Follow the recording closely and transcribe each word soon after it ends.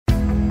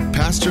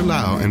Pastor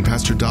Lau and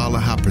Pastor Dala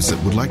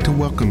Haprasit would like to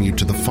welcome you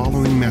to the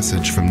following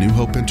message from New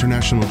Hope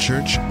International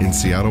Church in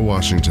Seattle,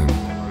 Washington.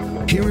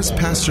 Here is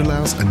Pastor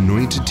Lau's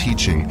anointed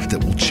teaching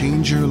that will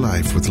change your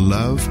life with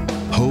love,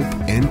 hope,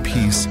 and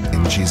peace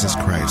in Jesus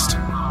Christ.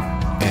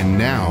 And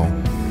now,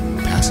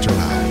 Pastor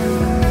Lau.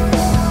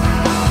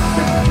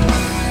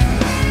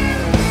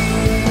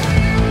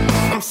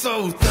 I'm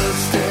so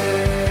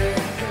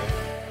thirsty.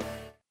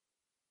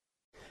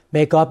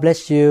 May God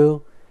bless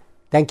you.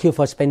 Thank you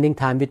for spending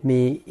time with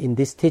me in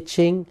this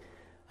teaching.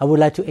 I would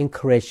like to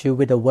encourage you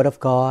with the Word of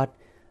God.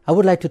 I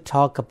would like to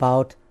talk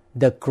about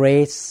the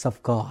grace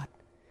of God.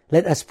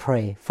 Let us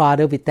pray.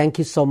 Father, we thank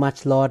you so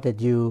much, Lord,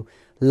 that you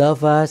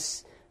love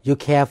us, you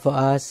care for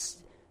us,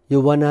 you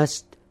want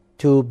us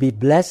to be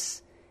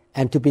blessed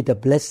and to be the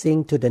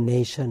blessing to the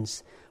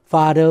nations.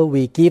 Father,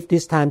 we give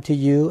this time to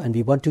you and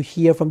we want to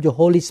hear from your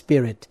Holy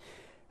Spirit.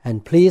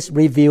 And please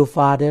reveal,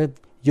 Father,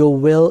 your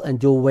will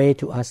and your way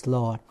to us,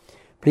 Lord.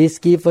 Please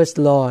give us,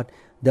 Lord,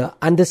 the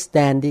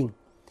understanding,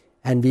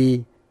 and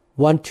we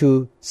want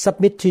to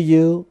submit to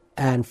you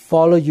and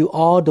follow you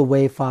all the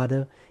way,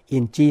 Father,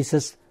 in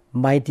Jesus'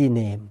 mighty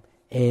name.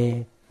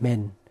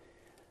 Amen.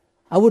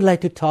 I would like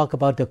to talk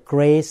about the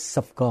grace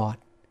of God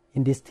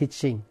in this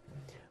teaching.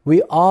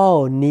 We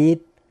all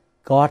need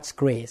God's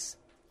grace,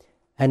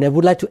 and I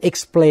would like to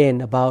explain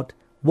about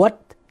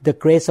what the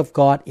grace of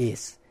God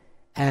is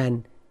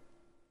and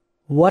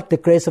what the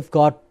grace of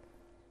God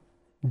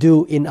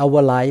do in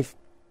our life.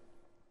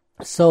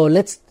 So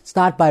let's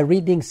start by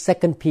reading 2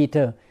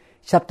 Peter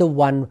chapter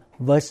 1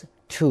 verse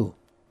 2.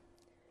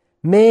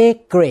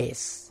 May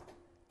grace,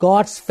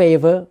 God's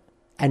favor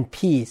and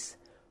peace,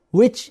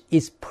 which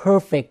is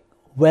perfect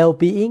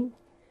well-being,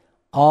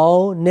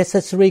 all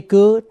necessary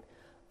good,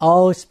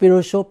 all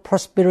spiritual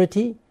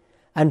prosperity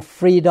and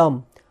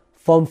freedom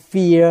from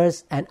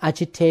fears and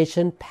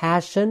agitation,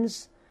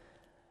 passions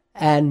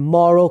and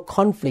moral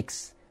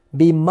conflicts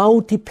be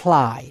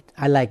multiplied.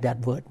 I like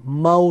that word,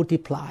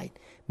 multiplied.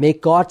 May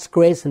God's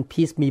grace and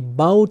peace be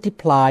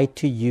multiplied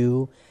to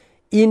you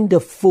in the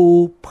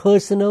full,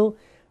 personal,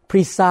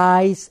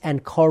 precise,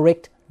 and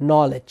correct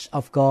knowledge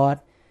of God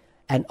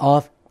and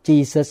of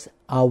Jesus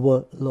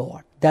our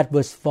Lord. That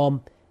was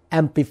from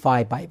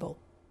Amplified Bible.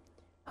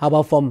 How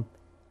about from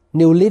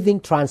New Living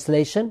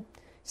Translation?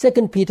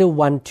 2 Peter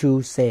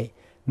 1:2 say,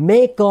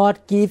 May God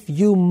give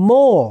you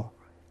more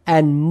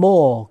and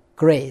more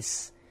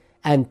grace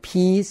and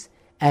peace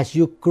as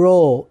you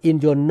grow in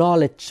your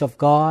knowledge of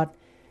God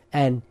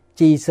and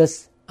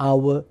Jesus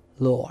our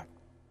Lord.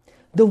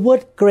 The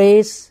word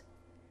grace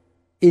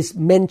is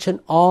mentioned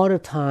all the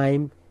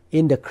time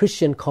in the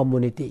Christian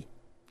community.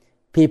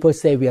 People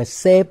say we are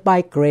saved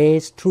by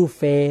grace through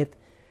faith.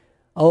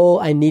 Oh,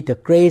 I need the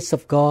grace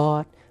of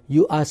God.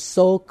 You are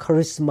so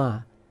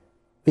charisma,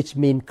 which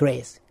means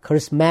grace,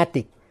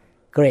 charismatic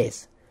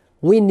grace.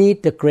 We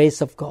need the grace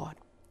of God.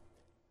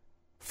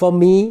 For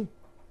me,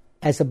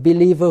 as a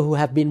believer who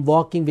have been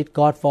walking with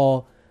God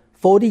for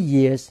 40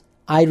 years,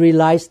 I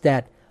realized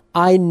that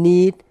I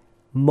need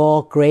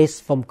more grace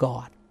from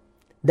God.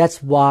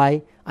 That's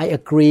why I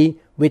agree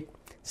with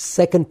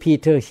 2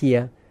 Peter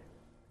here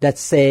that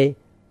say,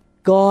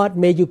 God,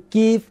 may you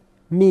give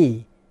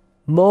me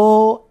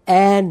more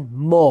and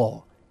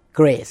more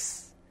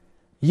grace.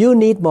 You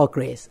need more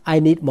grace.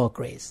 I need more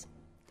grace.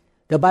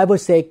 The Bible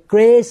says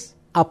grace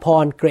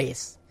upon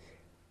grace.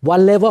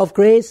 One level of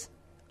grace,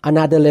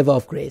 another level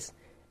of grace,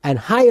 and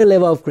higher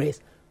level of grace.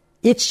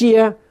 Each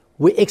year,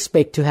 we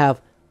expect to have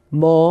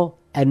more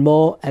and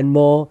more and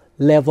more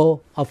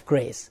level of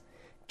grace.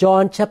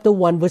 John chapter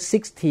 1 verse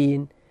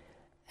 16,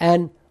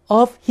 and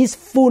of his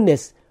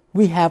fullness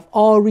we have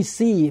all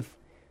received,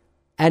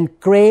 and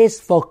grace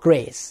for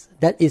grace.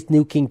 That is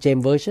New King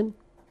James Version.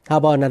 How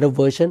about another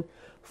version?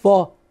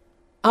 For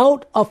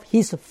out of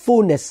his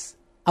fullness,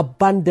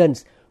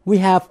 abundance, we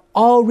have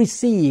all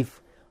received,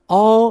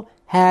 all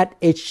had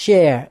a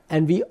share,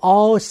 and we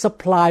all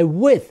supply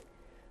with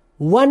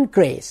one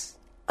grace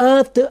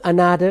after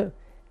another,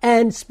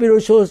 and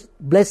spiritual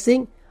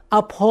blessing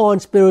upon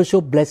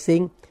spiritual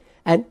blessing,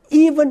 and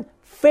even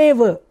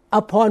favor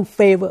upon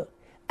favor,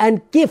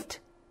 and gift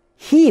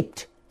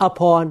heaped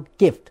upon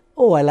gift.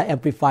 Oh, I like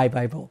Amplified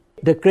Bible.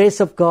 The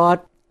grace of God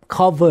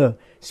cover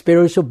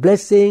spiritual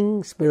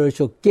blessing,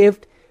 spiritual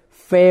gift,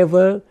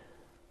 favor,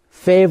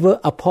 favor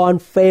upon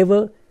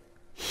favor,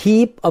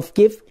 heap of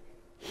gift,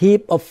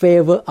 heap of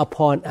favor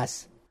upon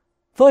us.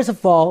 First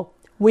of all,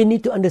 we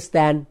need to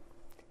understand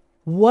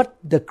what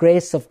the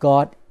grace of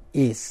God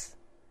is,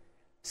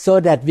 so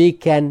that we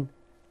can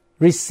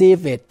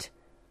receive it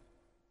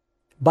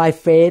by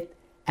faith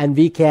and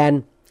we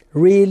can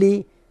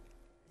really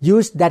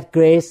use that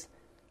grace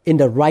in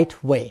the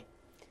right way.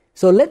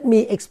 So let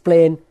me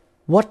explain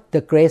what the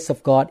grace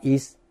of God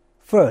is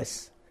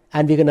first,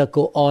 and we're going to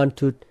go on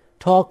to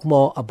talk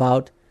more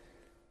about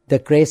the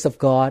grace of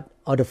God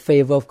or the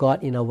favor of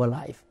God in our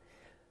life.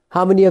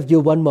 How many of you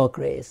want more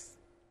grace?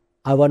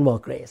 I want more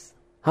grace.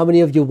 How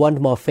many of you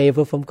want more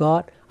favor from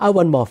God? I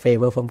want more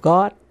favor from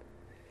God.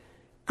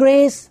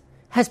 Grace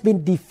has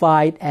been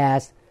defined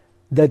as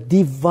the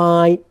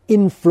divine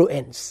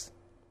influence,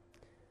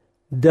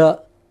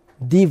 the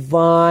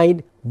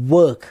divine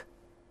work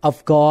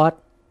of God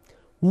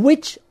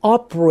which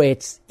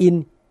operates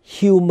in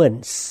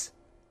humans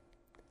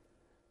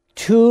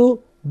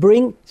to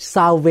bring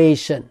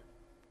salvation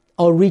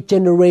or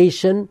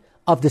regeneration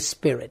of the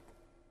spirit.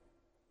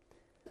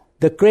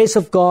 The grace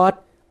of God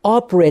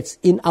operates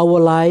in our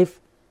life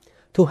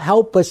to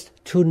help us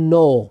to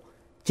know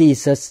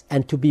Jesus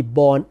and to be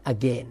born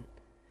again.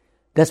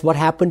 That's what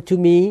happened to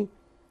me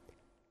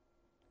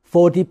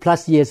 40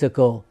 plus years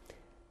ago.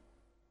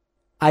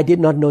 I did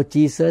not know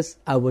Jesus.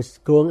 I was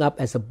growing up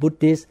as a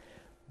Buddhist,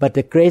 but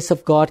the grace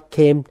of God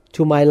came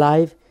to my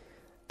life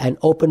and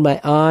opened my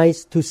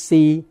eyes to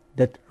see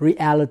the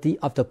reality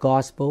of the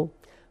gospel.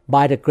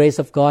 By the grace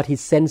of God, He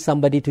sent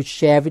somebody to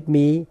share with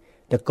me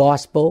the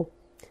gospel,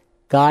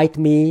 guide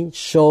me,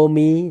 show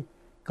me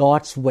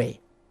God's way.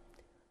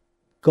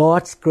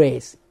 God's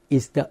grace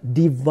is the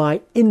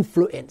divine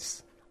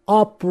influence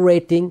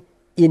operating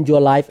in your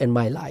life and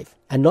my life.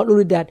 And not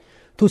only that,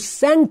 to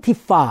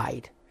sanctify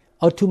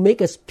or to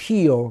make us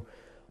pure,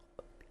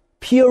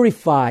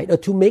 purified, or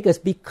to make us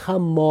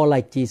become more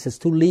like Jesus,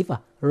 to live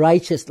a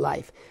righteous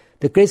life.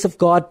 The grace of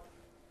God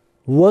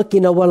work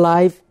in our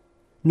life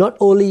not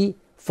only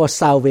for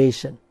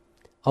salvation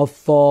or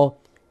for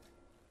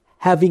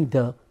having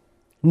the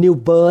new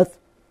birth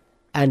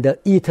and the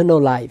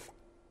eternal life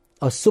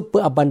or super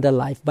abundant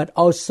life, but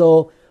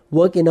also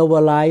work in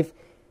our life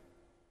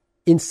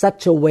in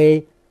such a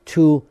way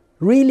to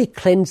really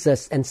cleanse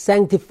us and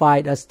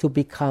sanctify us to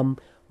become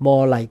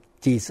more like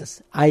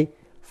Jesus. I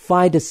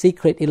find the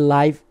secret in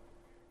life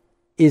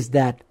is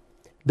that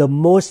the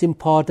most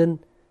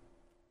important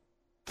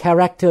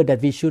character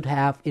that we should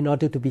have in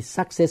order to be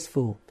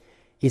successful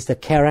is the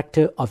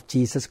character of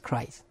Jesus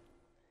Christ.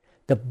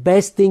 The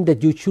best thing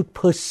that you should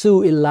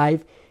pursue in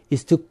life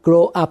is to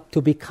grow up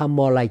to become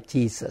more like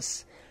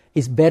Jesus.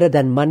 It's better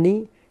than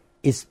money.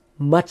 It's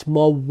much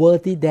more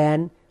worthy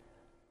than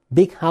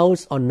big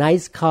house or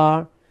nice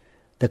car.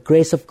 The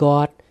grace of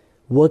God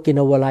work in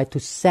our life to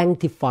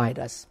sanctify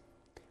us.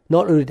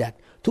 Not only that,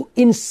 to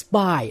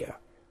inspire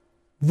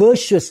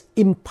virtuous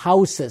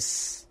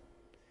impulses,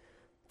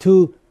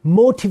 to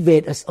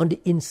motivate us on the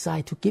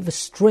inside, to give us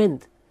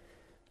strength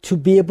to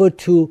be able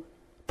to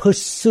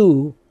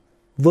pursue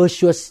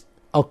virtuous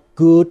or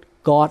good,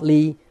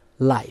 godly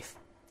life.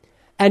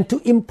 And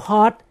to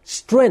impart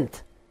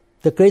strength.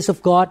 The grace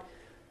of God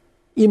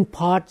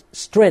imparts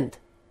strength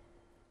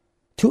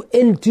to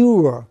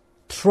endure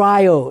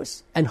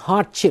trials and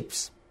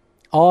hardships.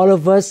 All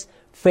of us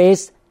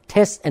face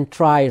tests and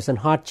trials and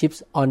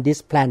hardships on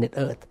this planet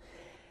Earth.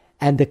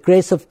 And the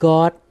grace of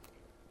God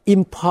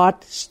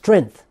imparts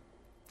strength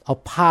or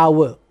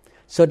power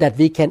so that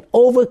we can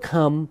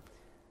overcome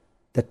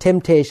the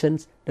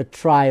temptations, the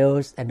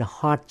trials, and the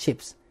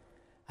hardships.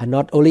 And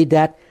not only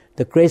that,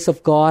 the grace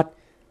of God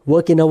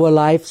work in our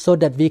life so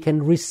that we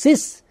can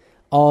resist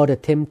all the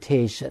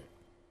temptation,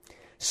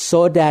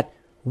 so that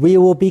we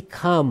will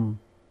become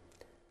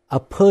a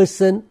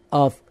person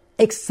of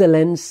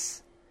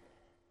excellence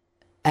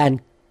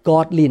and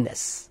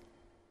godliness.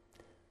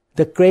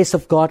 The grace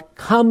of God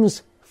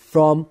comes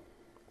from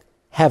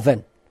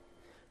heaven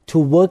to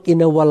work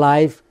in our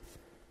life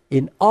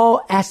in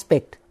all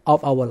aspects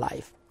of our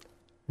life.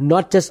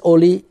 Not just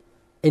only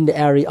in the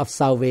area of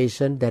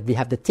salvation that we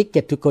have the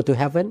ticket to go to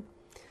heaven,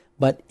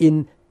 but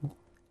in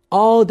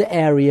all the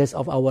areas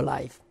of our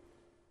life.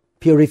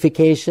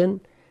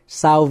 Purification,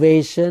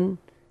 salvation,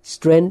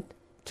 strength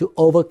to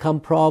overcome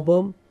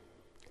problems,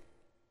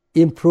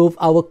 improve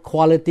our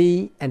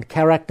quality and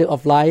character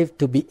of life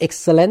to be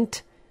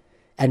excellent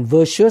and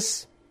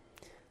virtuous.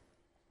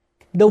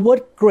 The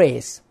word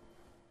grace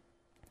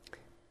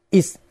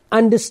is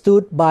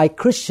understood by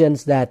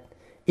Christians that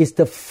is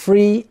the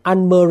free,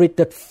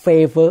 unmerited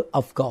favor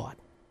of God,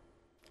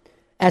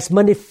 as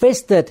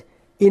manifested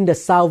in the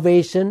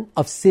salvation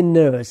of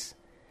sinners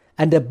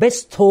and the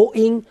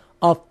bestowing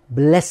of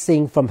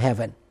blessing from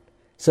heaven.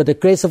 So the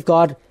grace of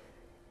God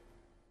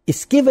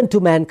is given to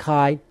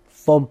mankind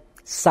for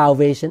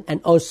salvation and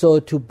also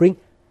to bring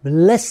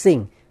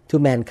blessing to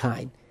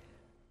mankind.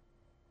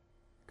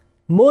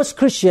 Most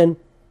Christians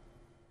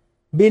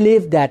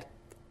believe that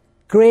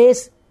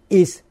grace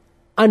is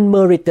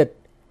unmerited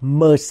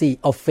mercy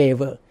or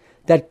favor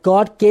that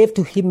God gave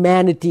to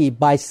humanity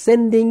by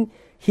sending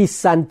His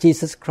Son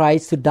Jesus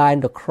Christ to die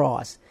on the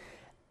cross.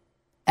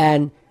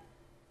 And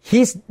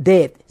His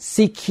death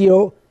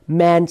secured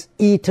man's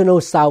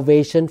eternal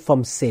salvation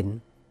from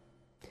sin.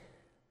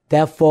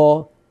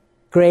 Therefore,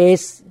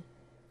 grace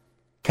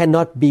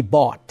cannot be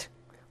bought.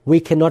 We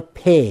cannot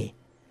pay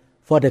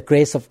for the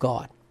grace of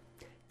God.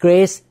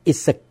 Grace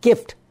is a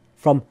gift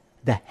from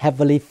the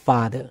Heavenly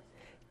Father,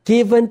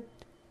 given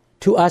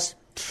to us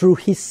through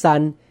His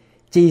Son,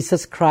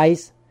 Jesus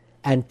Christ,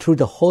 and through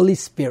the Holy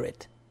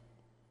Spirit.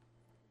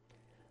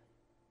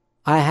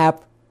 I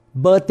have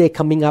birthday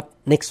coming up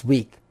next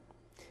week,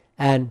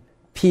 and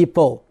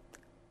people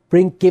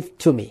bring gift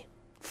to me,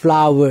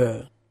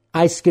 flower,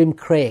 ice cream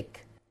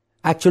cake.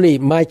 Actually,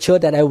 my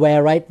shirt that I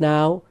wear right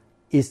now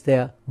is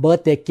their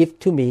birthday gift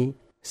to me.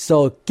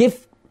 So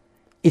gift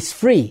is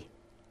free.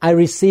 I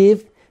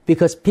receive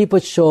because people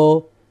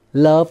show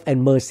love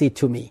and mercy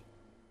to me.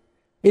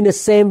 In the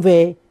same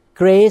way,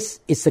 grace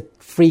is a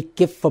free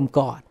gift from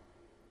God.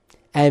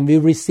 And we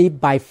receive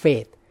by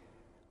faith,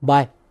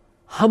 by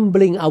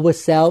humbling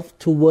ourselves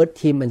toward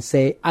Him and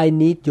say, I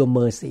need your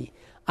mercy.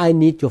 I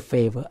need your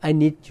favor. I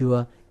need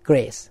your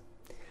grace.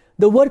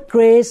 The word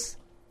grace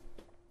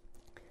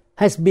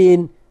has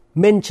been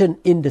mentioned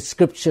in the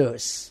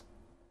scriptures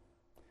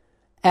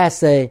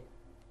as a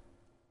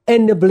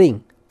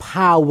enabling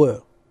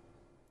power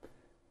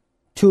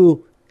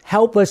to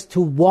help us to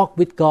walk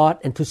with God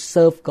and to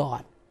serve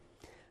God.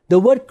 The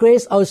word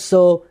grace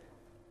also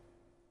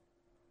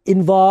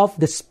involves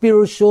the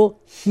spiritual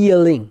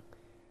healing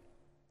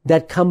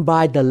that come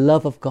by the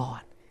love of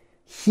God.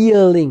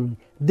 Healing,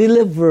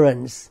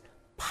 deliverance,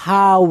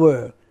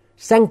 power,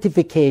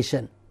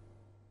 sanctification.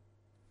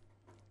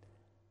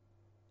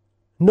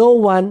 No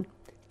one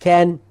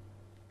can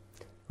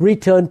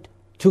return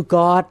to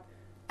God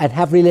and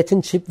have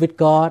relationship with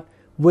God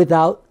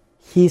without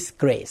His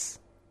grace.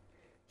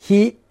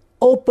 He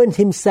opened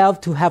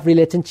Himself to have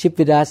relationship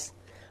with us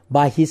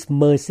by His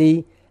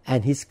mercy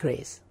and His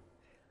grace.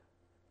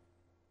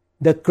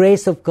 The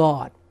grace of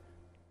God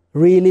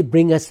really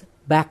brings us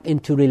back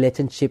into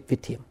relationship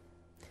with Him.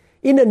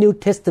 In the New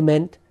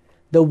Testament,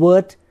 the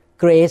word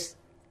grace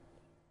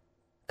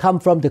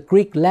comes from the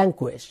Greek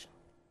language,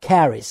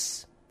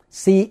 charis,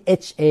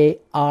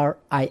 C-H-A-R-I-S.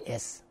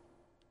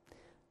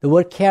 The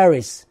word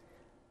charis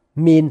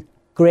means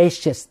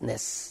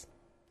graciousness.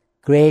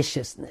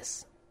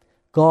 Graciousness.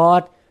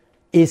 God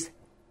is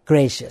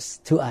gracious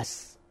to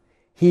us.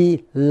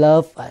 He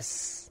loves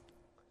us.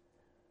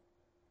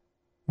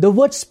 The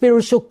word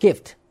spiritual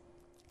gift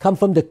comes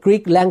from the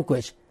Greek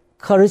language,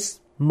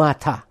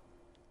 charismata.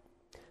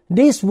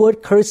 This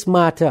word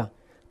charismata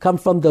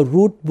comes from the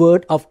root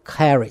word of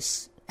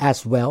charis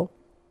as well.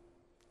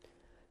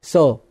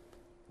 So,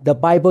 the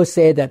Bible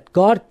says that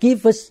God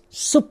gives us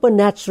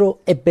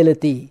supernatural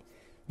ability,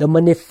 the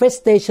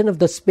manifestation of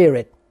the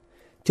Spirit,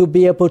 to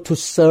be able to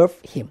serve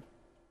Him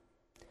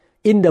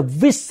in the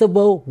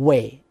visible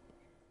way,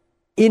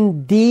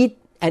 in deed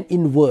and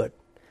in word.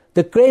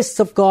 The grace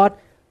of God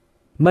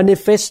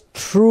manifests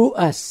through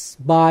us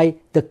by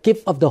the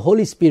gift of the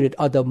Holy Spirit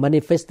or the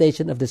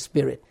manifestation of the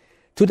Spirit,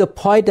 to the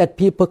point that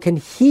people can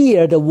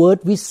hear the word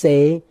we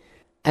say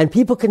and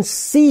people can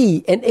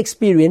see and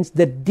experience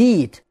the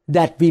deed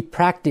that we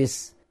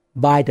practice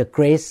by the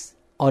grace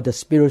or the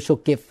spiritual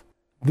gift,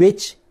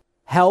 which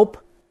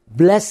help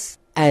bless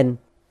and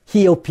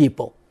heal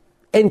people,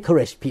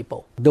 encourage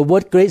people. The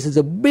word grace is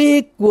a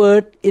big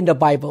word in the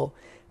Bible,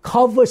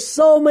 covers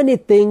so many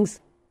things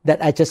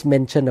that I just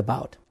mentioned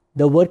about.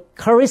 The word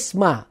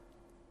charisma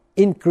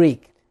in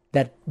Greek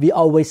that we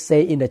always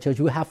say in the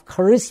church, we have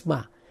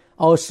charisma,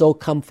 also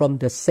come from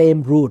the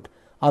same root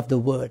of the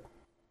word,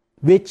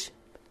 which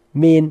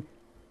mean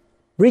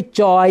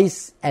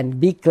rejoice and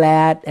be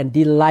glad and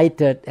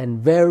delighted and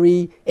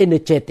very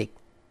energetic.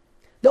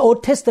 The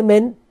Old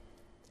Testament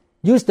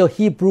used the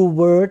Hebrew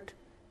word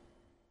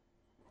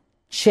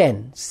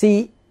chen,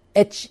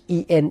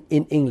 C-H-E-N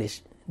in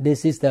English.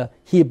 This is the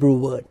Hebrew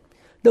word.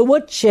 The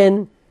word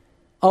chen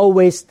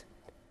always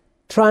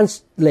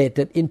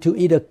translated into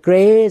either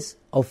grace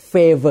or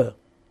favor,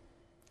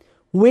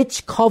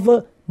 which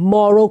cover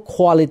moral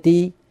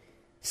quality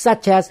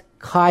such as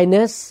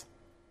kindness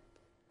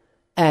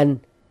and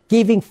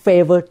giving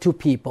favor to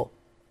people.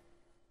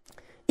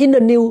 In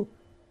the New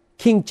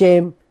King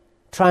James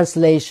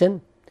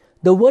translation,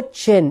 the word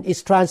chen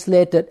is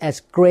translated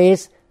as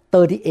grace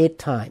 38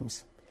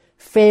 times,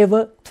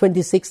 favor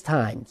 26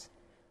 times,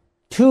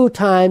 2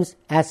 times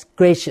as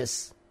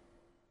gracious,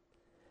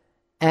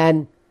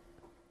 and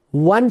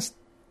once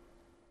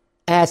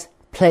as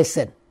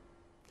pleasant,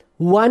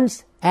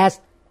 once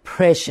as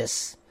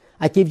precious.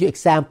 I give you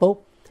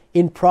example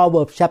in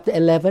Proverbs chapter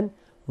 11,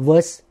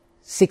 verse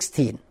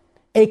 16.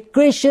 A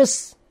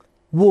gracious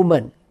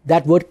woman,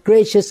 that word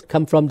gracious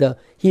comes from the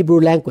Hebrew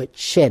language,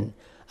 chen.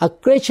 A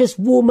gracious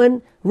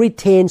woman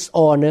retains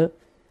honor,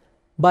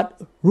 but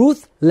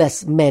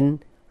ruthless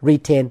men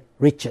retain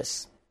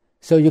riches.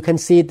 So you can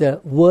see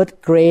the word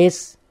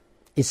grace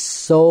is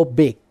so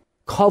big,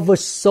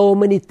 covers so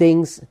many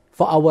things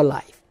for our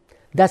life.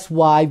 That's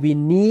why we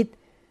need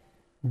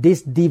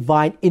this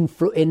divine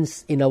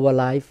influence in our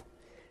life,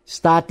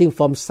 starting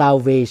from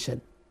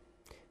salvation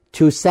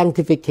to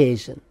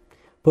sanctification,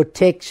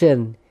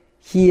 protection,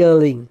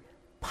 healing,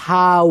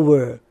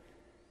 power,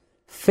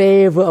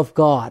 favor of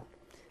God,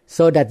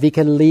 so that we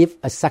can live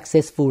a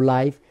successful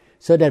life,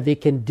 so that we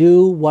can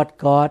do what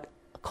God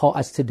called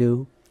us to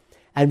do,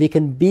 and we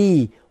can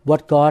be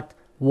what God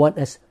wants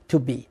us to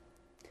be.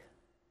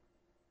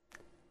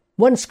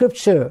 One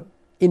scripture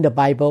in the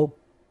Bible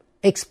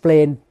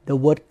explains the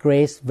word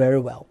grace very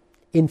well.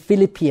 In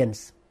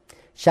Philippians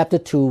chapter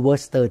 2,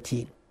 verse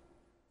 13.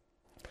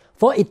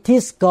 For it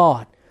is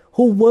God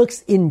who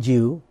works in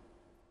you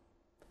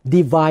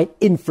divine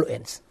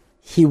influence.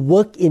 He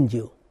works in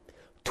you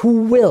to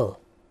will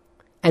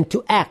and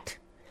to act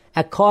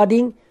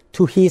according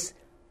to His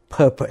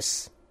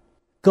purpose.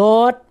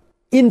 God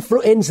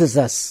influences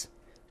us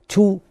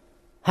to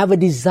have a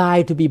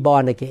desire to be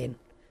born again,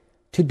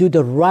 to do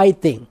the right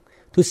thing,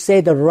 to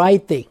say the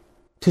right thing,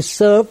 to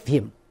serve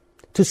Him,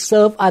 to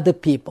serve other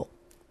people,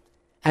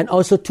 and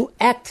also to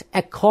act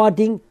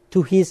according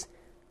to His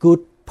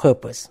good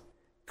purpose.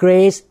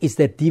 Grace is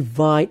the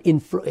divine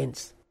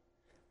influence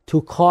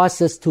to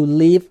cause us to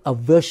live a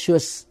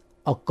virtuous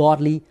or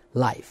godly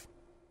life.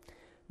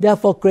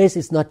 Therefore, grace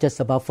is not just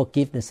about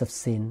forgiveness of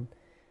sin,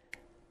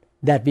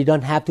 that we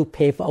don't have to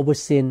pay for our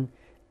sin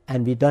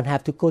and we don't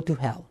have to go to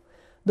hell.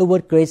 The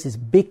word grace is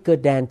bigger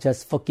than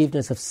just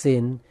forgiveness of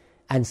sin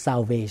and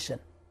salvation.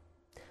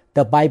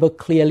 The Bible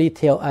clearly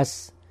tells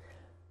us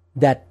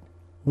that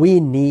we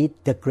need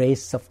the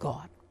grace of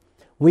God.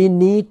 We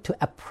need to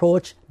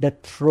approach the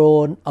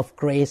throne of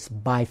grace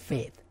by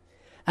faith.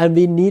 And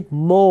we need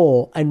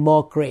more and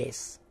more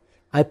grace.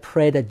 I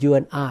pray that you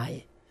and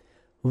I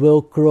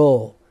will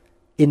grow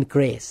in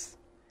grace,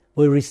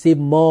 will receive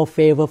more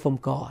favor from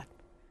God,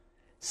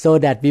 so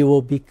that we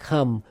will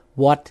become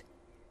what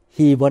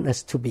He wants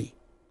us to be.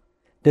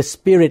 The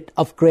Spirit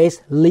of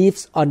grace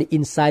lives on the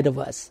inside of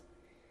us,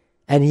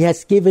 and He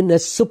has given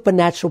us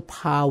supernatural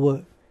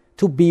power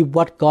to be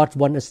what God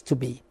wants us to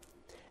be,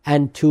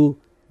 and to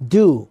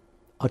do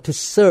or to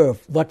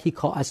serve what He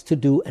calls us to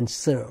do and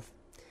serve.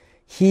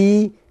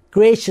 He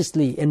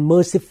graciously and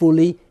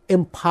mercifully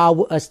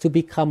empowers us to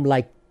become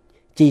like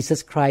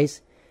Jesus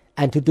Christ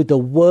and to do the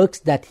works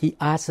that He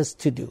asks us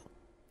to do.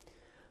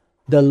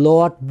 The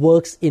Lord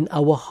works in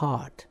our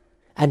heart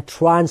and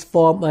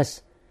transforms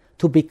us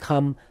to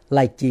become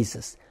like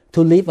Jesus,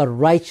 to live a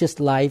righteous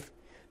life,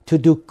 to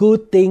do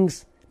good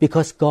things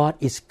because God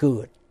is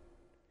good.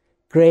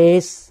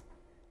 Grace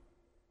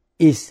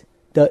is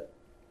the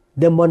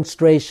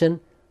demonstration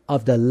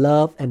of the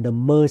love and the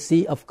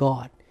mercy of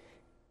God,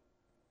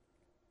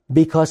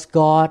 because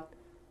God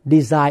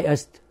desires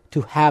us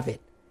to have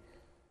it,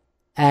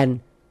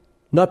 and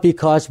not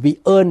because we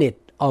earn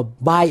it or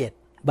buy it,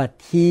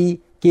 but He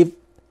gives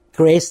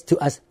grace to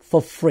us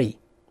for free.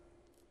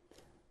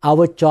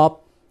 Our job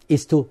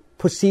is to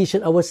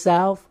position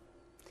ourselves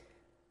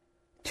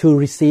to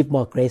receive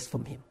more grace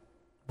from Him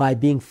by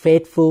being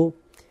faithful,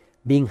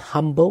 being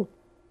humble,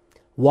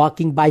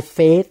 walking by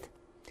faith,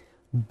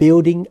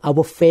 building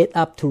our faith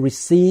up to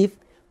receive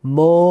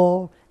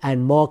more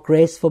and more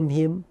grace from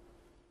Him,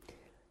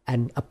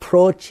 and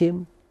approach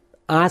Him,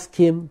 ask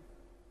Him,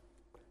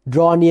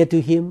 draw near to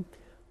Him,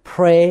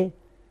 pray,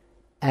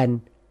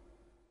 and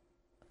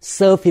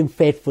serve Him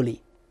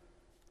faithfully.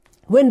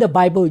 When the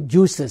Bible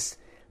uses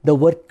the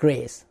word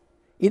grace,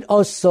 it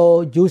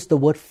also uses the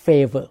word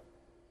favor.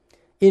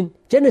 In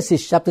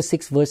Genesis chapter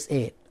 6 verse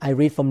 8, I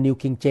read from New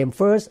King James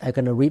first. I'm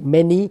going to read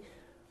many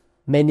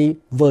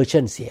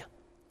versions here.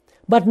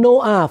 But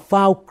Noah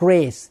found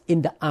grace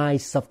in the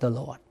eyes of the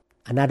Lord.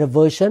 Another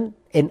version,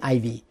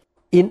 NIV.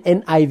 In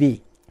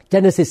NIV,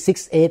 Genesis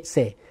 6:8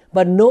 say,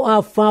 but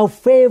Noah found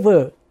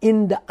favor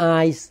in the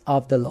eyes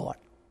of the Lord.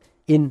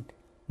 In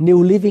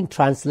New Living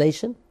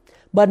Translation,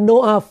 but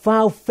Noah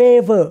found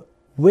favor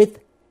with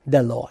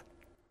the Lord.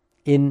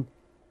 In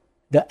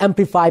the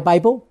Amplified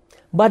Bible,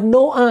 but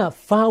Noah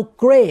found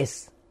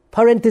grace,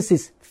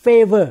 parenthesis,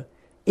 favor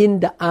in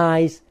the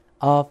eyes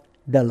of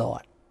the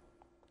Lord.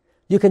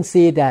 You can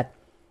see that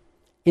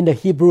in the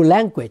Hebrew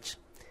language,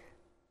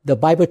 the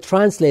Bible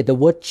translates the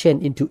word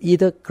change into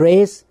either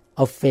grace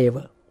or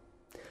favor.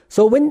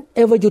 So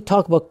whenever you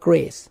talk about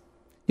grace,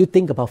 you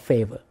think about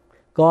favor.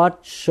 God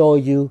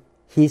shows you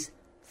His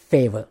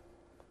favor.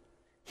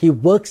 He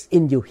works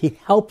in you. He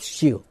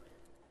helps you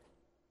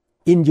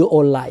in your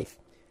own life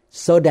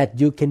so that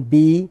you can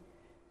be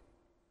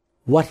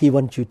what He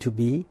wants you to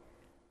be,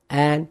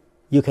 and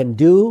you can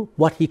do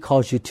what He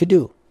calls you to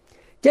do.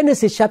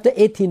 Genesis chapter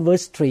 18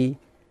 verse 3,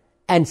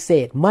 and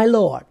said, my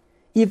Lord,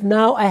 if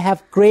now I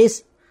have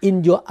grace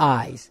in your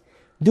eyes,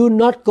 do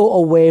not go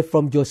away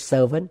from your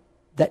servant.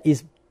 That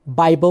is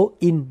Bible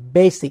in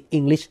basic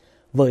English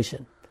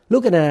version.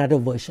 Look at another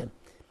version.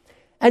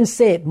 And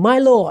said, my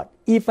Lord,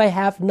 if I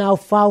have now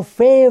found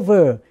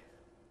favor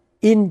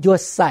in your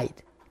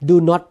sight,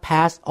 do not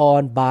pass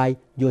on by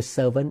your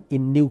servant,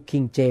 in New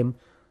King James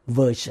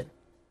Version.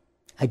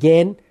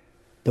 Again,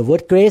 the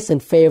word grace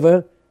and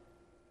favor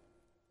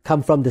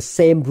come from the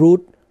same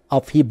root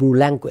of Hebrew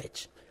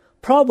language.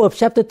 Proverbs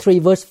chapter 3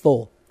 verse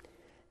 4.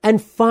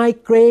 And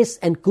find grace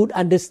and good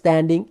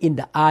understanding in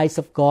the eyes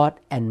of God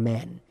and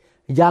man.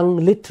 Young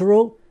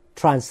Literal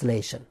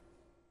Translation.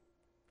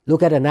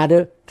 Look at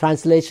another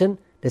translation.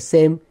 The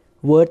same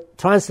word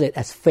translated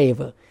as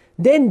favor.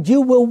 Then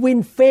you will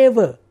win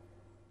favor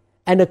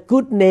and a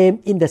good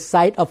name in the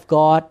sight of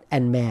God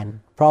and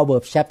man.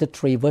 Proverbs chapter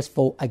 3 verse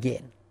 4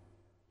 again.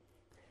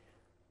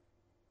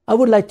 I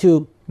would like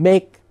to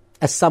make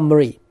a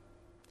summary.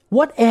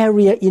 What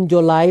area in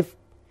your life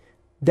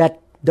that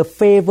the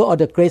favor or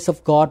the grace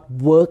of God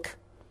work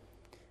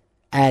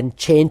and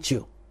change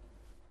you?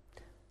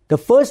 The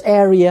first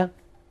area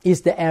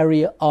is the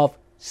area of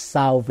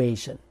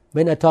salvation.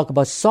 When I talk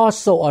about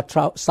source or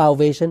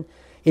salvation,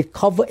 It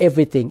covers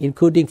everything,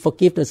 including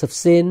forgiveness of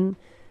sin,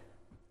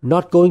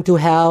 not going to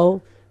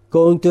hell,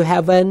 going to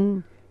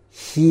heaven,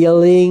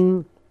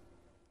 healing,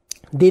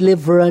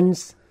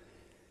 deliverance,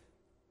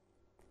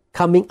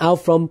 coming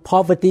out from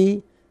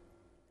poverty,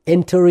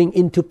 entering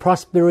into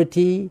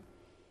prosperity,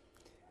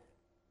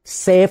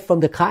 saved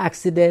from the car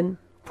accident,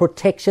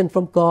 protection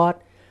from God.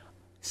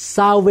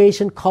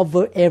 Salvation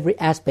covers every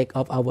aspect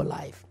of our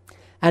life.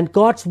 And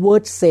God's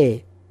words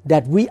say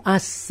that we are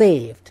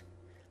saved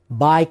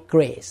by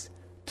grace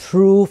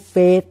through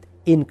faith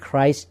in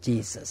Christ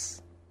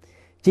Jesus.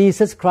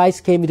 Jesus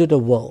Christ came into the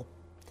world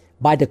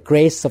by the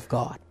grace of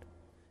God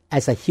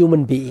as a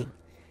human being.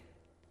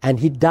 And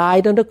He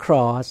died on the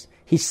cross.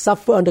 He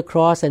suffered on the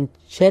cross and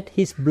shed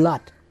His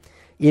blood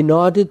in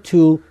order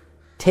to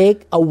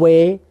take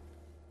away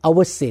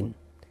our sin,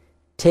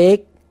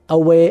 take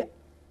away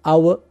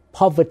our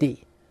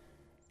poverty,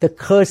 the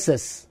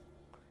curses,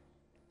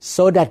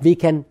 so that we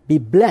can be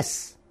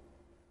blessed,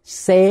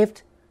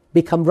 saved,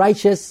 become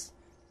righteous,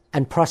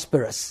 and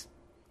prosperous.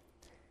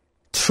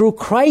 Through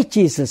Christ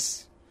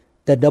Jesus,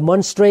 the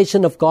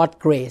demonstration of God's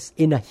grace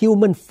in a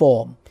human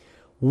form,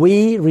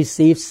 we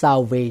receive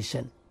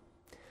salvation,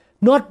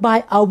 not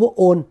by our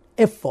own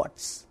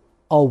efforts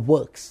or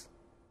works.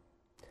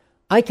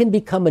 I can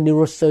become a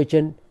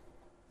neurosurgeon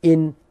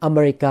in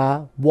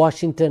America,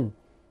 Washington,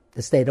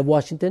 the state of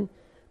Washington,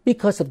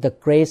 because of the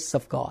grace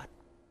of God.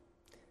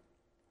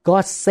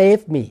 God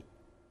saved me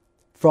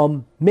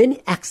from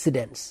many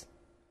accidents,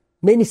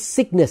 many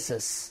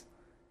sicknesses.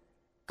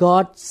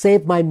 God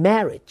saved my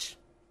marriage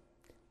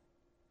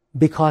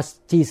because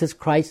Jesus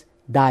Christ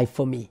died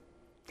for me.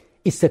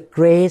 It's a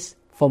grace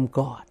from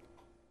God.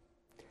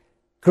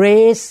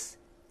 Grace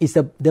is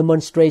a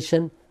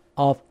demonstration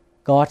of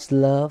God's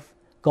love,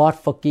 God's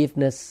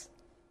forgiveness.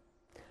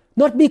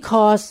 Not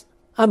because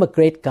I'm a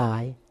great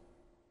guy,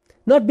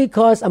 not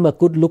because I'm a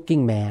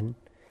good-looking man,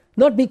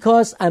 not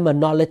because I'm a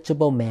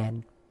knowledgeable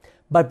man,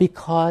 but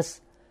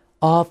because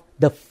of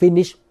the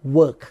finished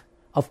work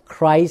of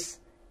Christ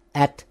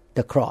at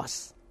the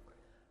cross.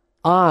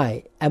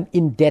 I am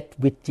in debt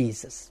with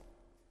Jesus.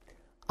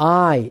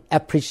 I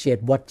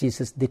appreciate what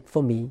Jesus did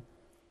for me.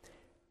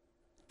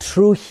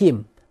 Through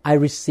Him, I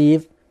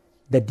receive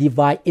the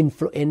divine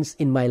influence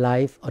in my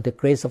life or the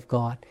grace of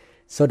God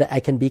so that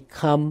I can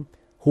become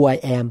who I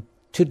am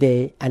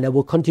today, and I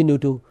will continue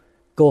to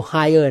go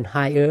higher and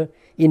higher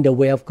in the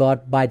way of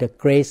God by the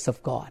grace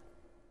of God.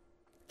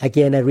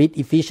 Again, I read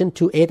Ephesians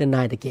 2:8 and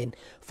 9 again.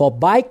 For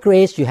by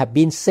grace you have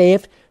been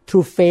saved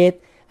through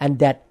faith, and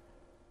that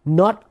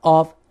not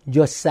of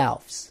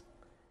yourselves.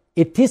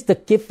 It is the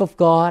gift of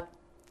God,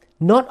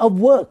 not of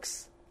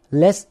works,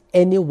 lest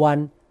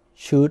anyone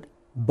should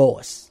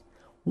boast.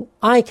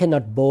 I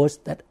cannot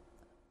boast that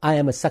I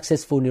am a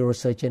successful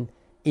neurosurgeon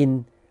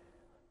in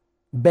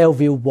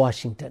Bellevue,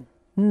 Washington.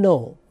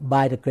 No,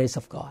 by the grace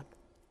of God.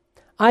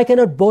 I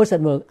cannot boast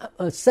that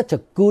I'm such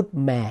a good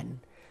man.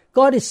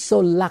 God is so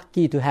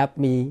lucky to have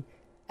me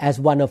as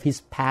one of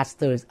His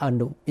pastors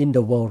in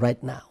the world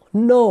right now.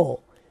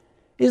 No,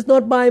 it's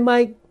not by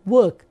my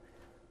work,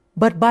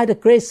 but by the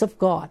grace of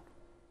God.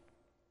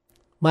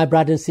 My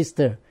brother and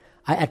sister,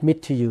 I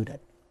admit to you that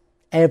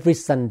every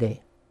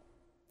Sunday,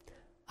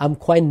 I'm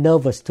quite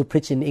nervous to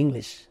preach in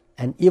English.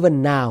 And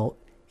even now,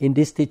 in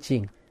this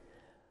teaching,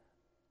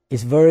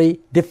 it's very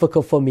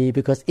difficult for me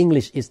because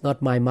English is not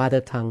my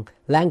mother tongue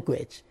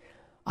language.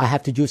 I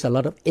have to use a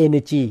lot of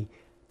energy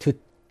to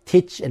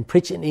teach and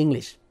preach in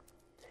English.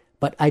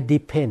 But I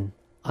depend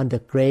on the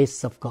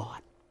grace of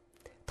God.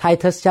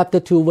 Titus chapter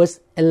 2 verse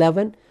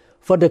 11,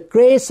 for the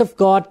grace of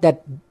God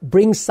that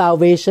brings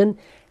salvation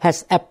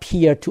has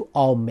appeared to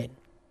all men.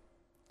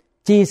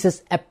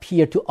 Jesus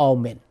appeared to all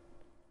men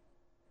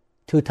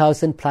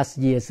 2,000 plus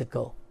years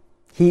ago.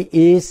 He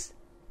is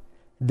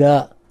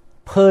the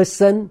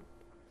person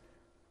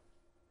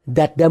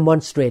that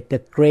demonstrates the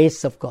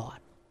grace of God.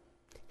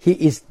 He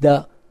is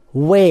the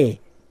way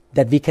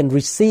that we can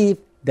receive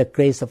the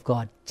grace of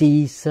God,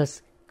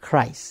 Jesus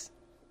Christ.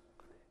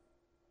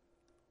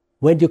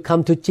 When you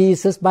come to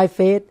Jesus by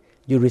faith,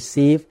 you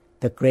receive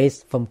the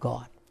grace from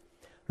God.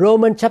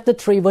 Romans chapter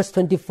 3 verse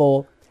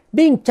 24,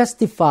 being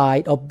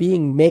justified or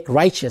being made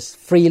righteous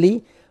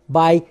freely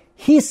by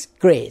His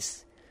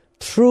grace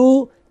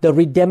through the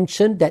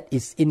redemption that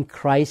is in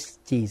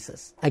Christ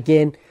Jesus.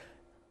 Again,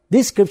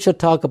 this scripture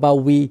talk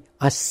about we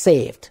are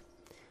saved.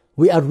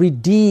 We are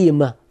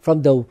redeemed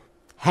from the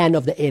hand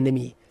of the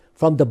enemy,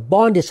 from the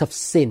bondage of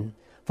sin,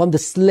 from the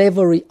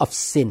slavery of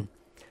sin,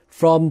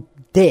 from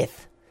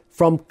death,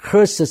 from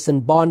curses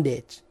and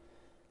bondage,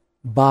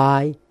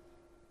 by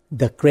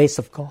the grace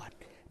of God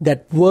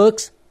that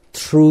works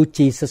through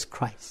Jesus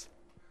Christ.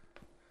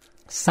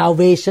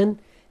 Salvation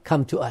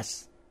comes to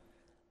us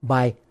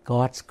by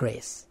God's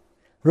grace.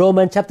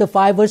 Romans chapter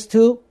 5 verse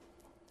 2,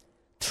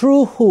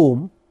 through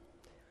whom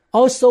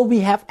also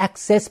we have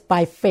access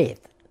by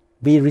faith.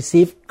 We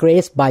receive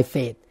grace by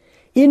faith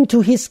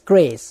into His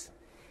grace,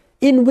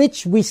 in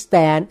which we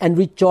stand and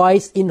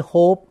rejoice in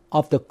hope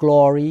of the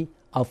glory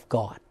of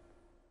God.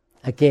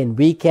 Again,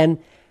 we can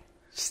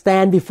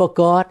stand before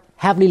God,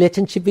 have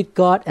relationship with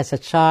God as a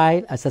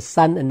child, as a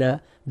son and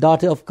a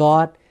daughter of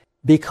God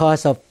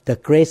because of the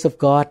grace of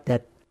God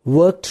that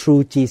worked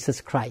through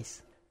Jesus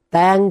Christ.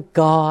 Thank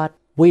God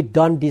we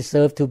don't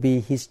deserve to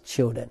be His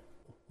children.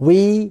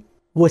 We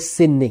were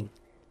sinning.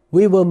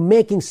 We were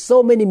making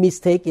so many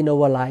mistakes in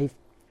our life.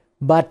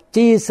 But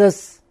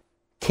Jesus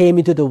came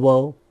into the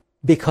world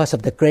because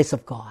of the grace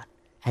of God.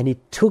 And He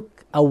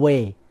took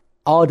away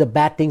all the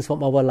bad things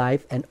from our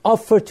life and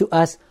offered to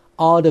us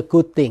all the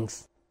good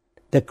things.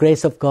 The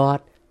grace of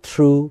God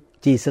through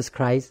Jesus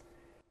Christ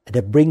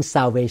that brings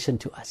salvation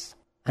to us.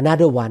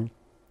 Another one,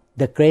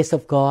 the grace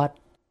of God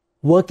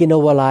work in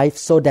our life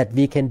so that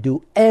we can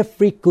do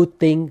every good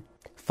thing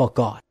for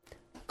God.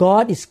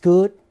 God is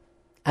good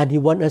and He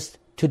wants us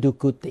to do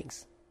good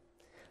things.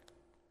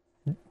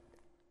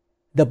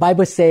 The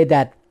Bible says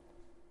that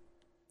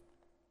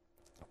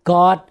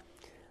God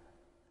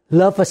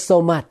loves us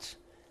so much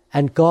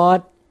and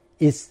God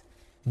is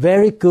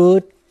very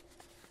good.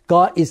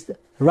 God is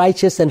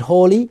righteous and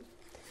holy.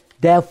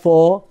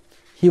 Therefore,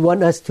 He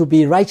wants us to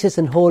be righteous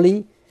and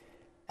holy,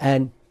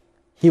 and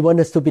He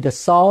wants us to be the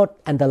salt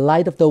and the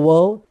light of the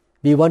world.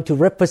 We want to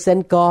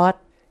represent God.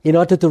 In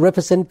order to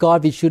represent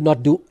God, we should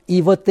not do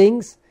evil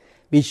things.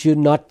 We should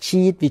not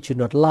cheat. We should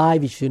not lie.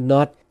 We should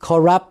not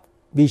corrupt.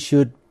 We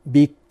should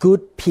be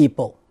good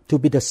people, to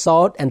be the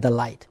salt and the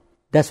light.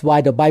 That's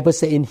why the Bible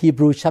says in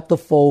Hebrews chapter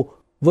 4,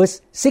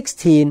 verse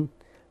 16,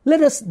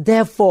 "Let us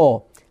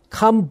therefore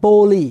come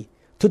boldly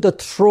to the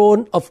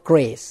throne of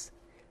grace,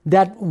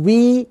 that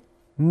we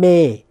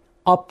may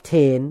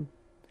obtain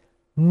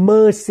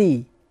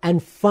mercy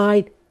and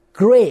find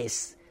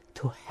grace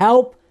to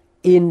help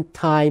in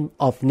time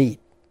of need."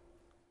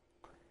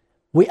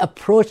 We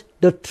approach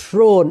the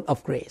throne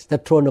of grace, the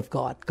throne of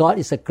God. God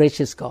is a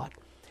gracious God.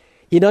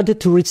 In order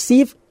to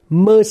receive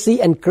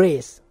mercy and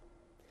grace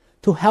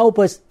to help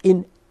us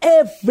in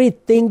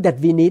everything that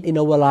we need in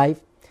our life,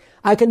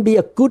 I can be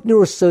a good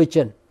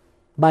neurosurgeon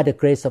by the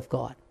grace of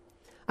God.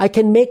 I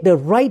can make the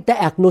right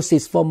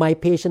diagnosis for my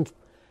patient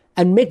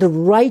and make the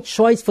right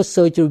choice for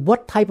surgery,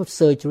 what type of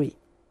surgery,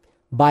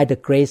 by the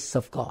grace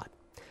of God.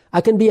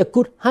 I can be a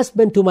good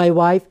husband to my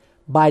wife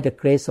by the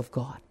grace of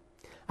God.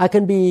 I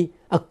can be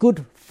a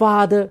good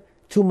father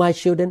to my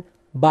children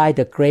by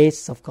the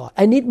grace of God.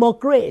 I need more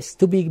grace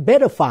to be a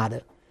better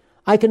father.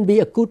 I can be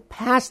a good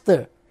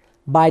pastor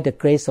by the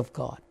grace of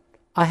God.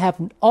 I have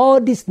all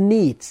these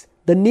needs,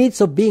 the needs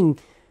of being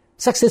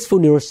successful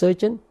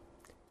neurosurgeon,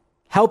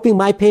 helping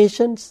my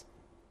patients,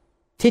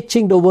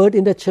 teaching the word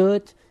in the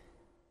church,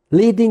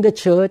 leading the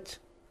church,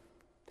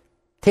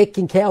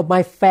 taking care of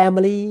my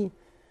family,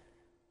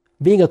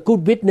 being a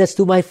good witness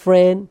to my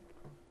friend,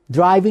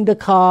 driving the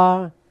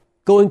car,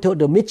 going to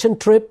the mission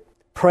trip,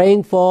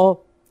 praying for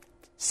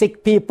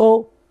sick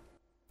people,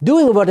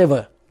 doing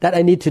whatever that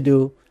I need to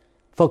do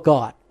for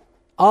God.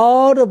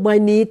 All of my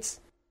needs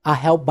are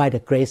helped by the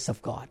grace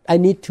of God. I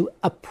need to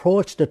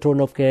approach the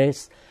throne of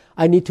grace.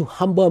 I need to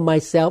humble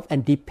myself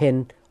and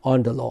depend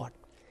on the Lord.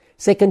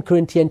 2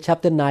 Corinthians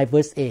chapter 9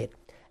 verse 8.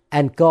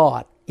 "And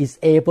God is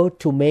able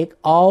to make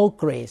all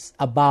grace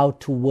abound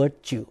toward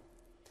you,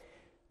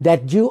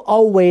 that you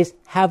always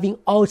having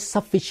all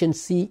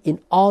sufficiency in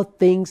all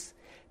things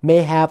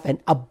may have an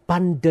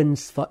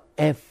abundance for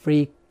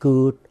every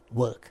good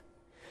work."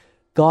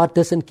 God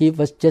doesn't give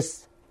us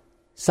just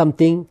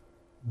something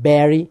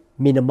very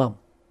minimum,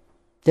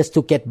 just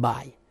to get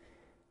by.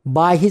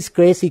 By His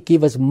grace, He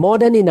gives us more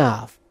than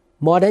enough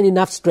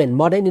strength,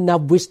 more than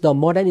enough wisdom,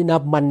 more than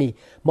enough money,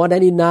 more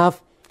than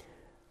enough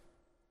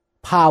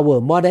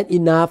power, more than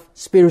enough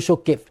spiritual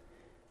gift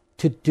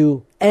to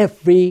do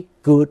every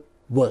good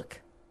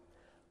work.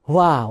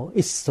 Wow,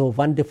 it's so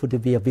wonderful to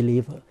be a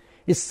believer.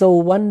 It's so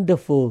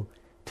wonderful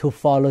to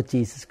follow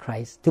Jesus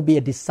Christ, to be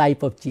a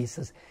disciple of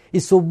Jesus.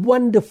 It's so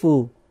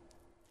wonderful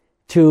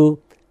to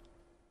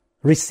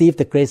receive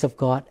the grace of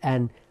God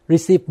and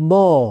receive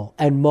more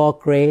and more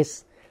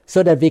grace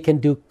so that we can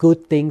do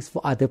good things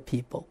for other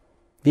people.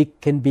 We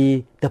can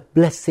be the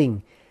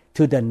blessing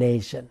to the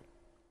nation.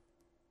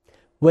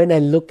 When I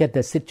look at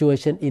the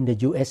situation in the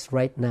U.S.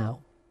 right now,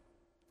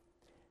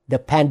 the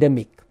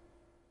pandemic,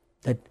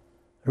 the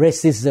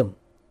racism,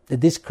 the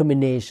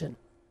discrimination,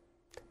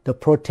 the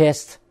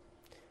protests,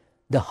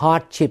 the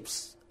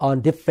hardships on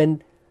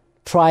different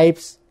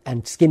tribes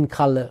and skin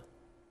color,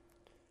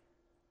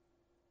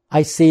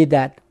 I see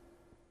that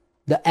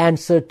the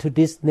answer to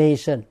this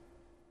nation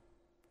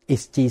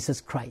is Jesus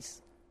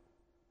Christ.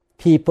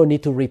 People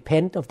need to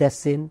repent of their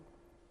sin.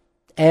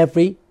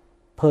 Every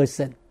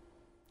person,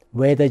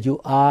 whether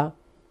you are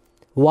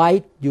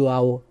white, you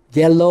are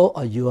yellow,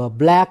 or you are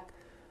black,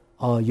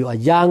 or you are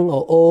young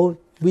or old,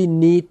 we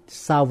need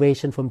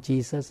salvation from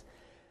Jesus.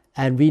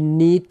 And we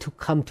need to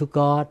come to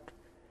God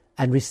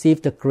and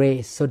receive the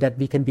grace so that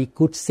we can be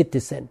good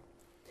citizens,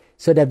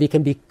 so that we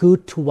can be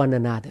good to one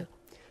another,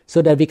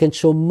 so that we can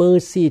show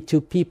mercy to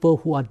people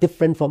who are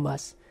different from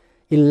us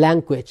in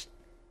language,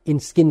 in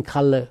skin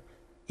color,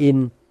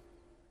 in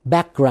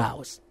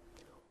backgrounds.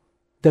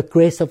 The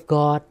grace of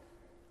God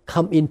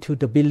come into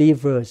the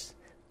believers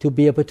to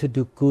be able to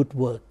do good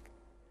work.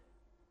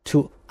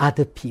 to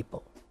other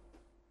people.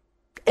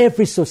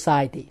 Every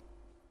society,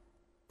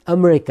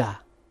 America,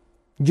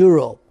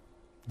 Europe,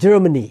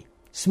 Germany,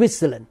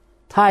 Switzerland,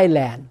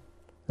 Thailand,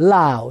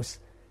 Laos,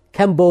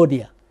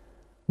 Cambodia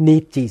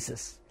need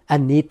Jesus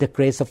and need the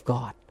grace of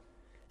God.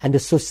 And the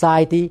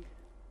society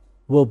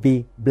will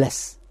be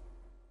blessed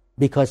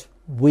because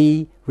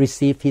we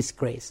receive His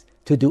grace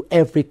to do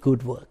every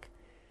good work.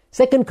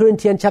 2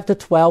 Corinthians chapter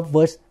 12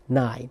 verse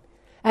 9.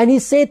 And He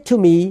said to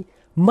me,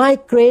 my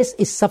grace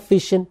is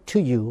sufficient to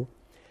you,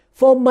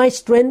 for my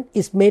strength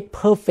is made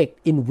perfect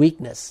in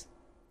weakness.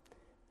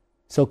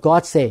 So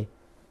God say,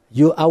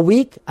 you are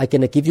weak, I'm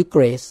going to give you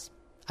grace.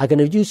 I'm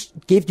going to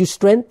give you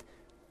strength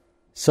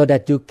so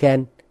that you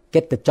can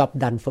get the job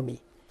done for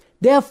me.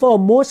 Therefore,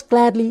 most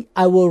gladly,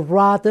 I will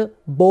rather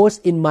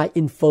boast in my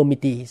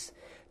infirmities,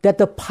 that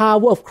the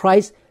power of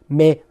Christ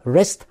may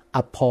rest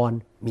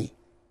upon me.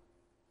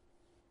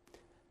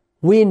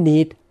 We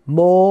need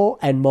more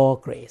and more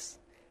grace.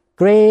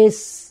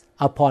 Grace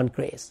upon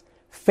grace.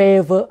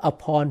 Favor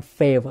upon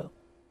favor.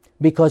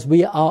 Because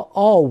we are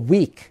all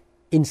weak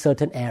in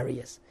certain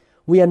areas.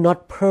 We are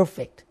not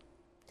perfect.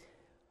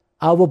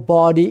 Our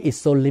body is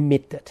so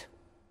limited.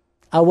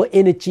 Our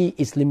energy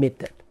is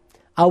limited.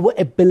 Our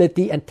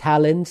ability and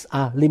talents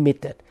are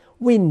limited.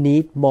 We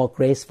need more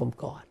grace from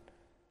God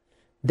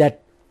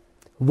that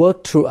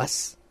work through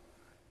us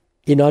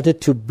in order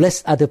to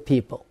bless other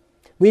people.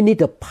 We need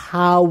the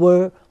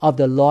power of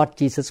the Lord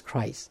Jesus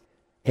Christ.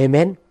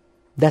 Amen?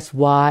 That's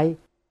why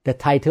the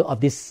title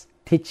of this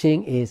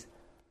teaching is,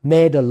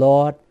 May the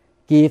Lord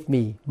give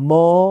me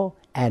more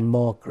and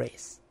more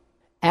grace.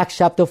 Acts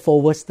chapter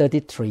 4 verse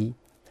 33,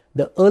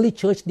 the early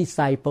church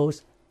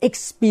disciples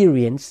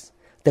experienced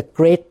the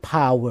great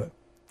power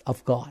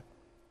of God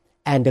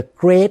and the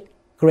great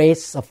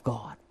grace of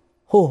God.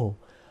 Oh,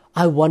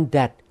 I want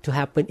that to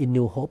happen in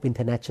New Hope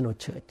International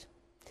Church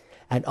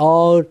and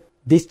all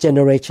this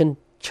generation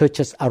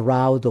churches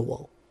around the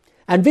world.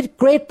 And with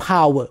great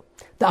power,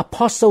 the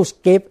apostles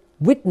gave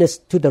witness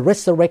to the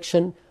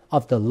resurrection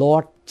of the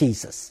Lord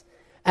Jesus.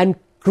 And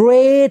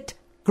great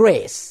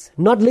grace,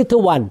 not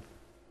little one,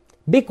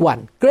 big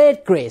one,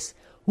 great grace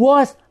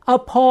was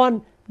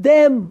upon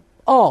them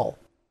all.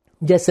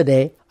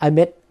 Yesterday, I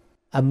met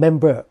a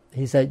member.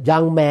 He's a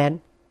young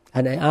man,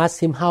 and I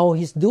asked him how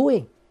he's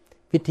doing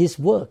with his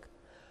work.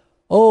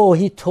 Oh,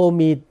 he told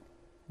me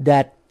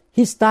that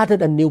he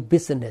started a new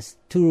business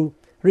to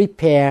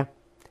repair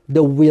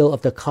the wheel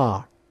of the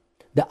car,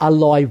 the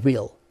alloy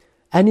wheel.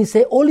 And he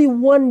said only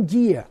 1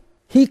 year,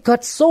 he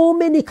got so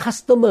many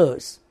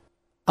customers,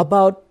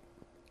 about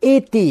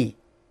 80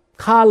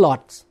 car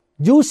lots,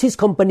 use his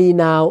company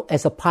now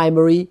as a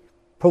primary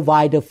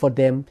provider for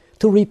them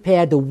to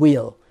repair the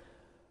wheel.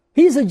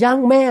 He's a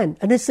young man.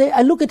 And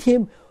I look at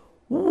him,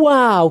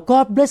 wow,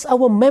 God bless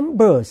our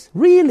members,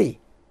 really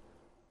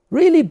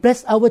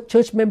bless our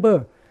church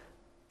member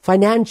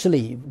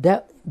financially,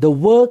 the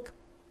work,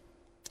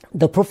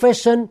 the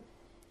profession.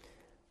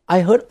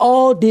 I heard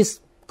all this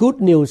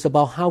good news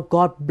about how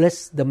God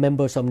blessed the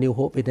members of New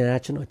Hope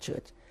International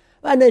Church.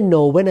 And I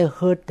know when I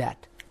heard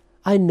that,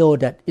 I know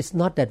that it's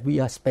not that we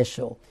are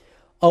special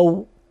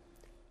or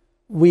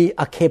we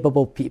are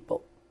capable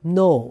people.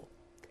 No,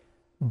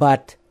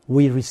 but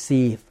we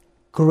receive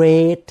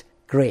great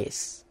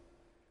grace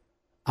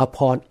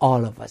upon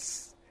all of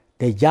us.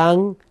 The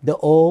young, the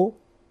old,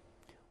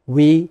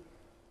 we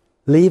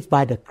live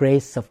by the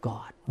grace of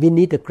God. We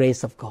need the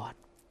grace of God.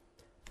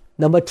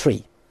 Number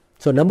 3.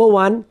 So number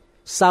 1,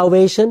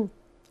 salvation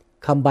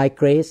come by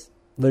grace,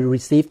 we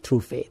receive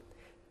through faith.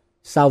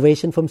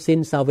 Salvation from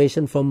sin,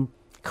 salvation from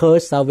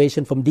curse,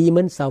 salvation from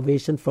demons,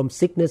 salvation from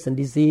sickness and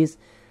disease,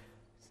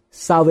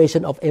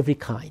 salvation of every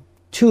kind.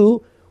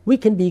 2, we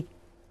can be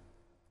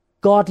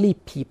godly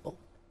people,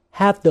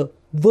 have the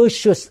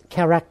virtuous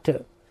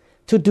character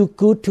to do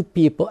good to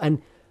people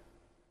and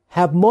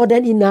have more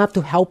than enough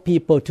to help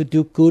people to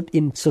do good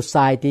in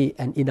society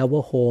and in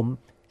our home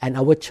and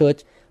our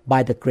church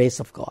by the grace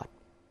of God.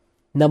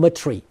 Number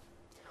 3,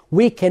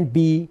 we can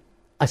be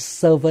a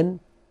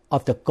servant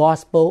of the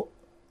gospel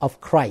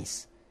of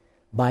Christ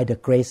by the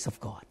grace of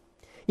God.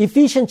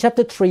 Ephesians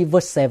chapter 3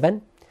 verse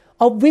 7,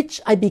 of which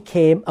I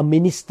became a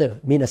minister,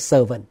 mean a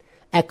servant,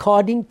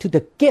 according to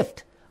the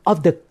gift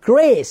of the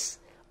grace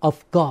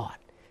of God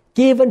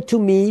given to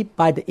me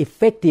by the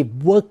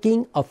effective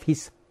working of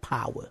His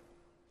power.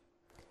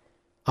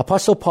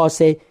 Apostle Paul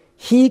said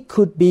he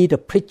could be the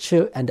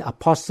preacher and the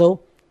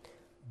apostle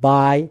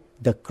by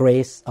the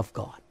grace of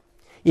God.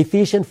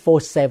 Ephesians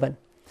 4:7.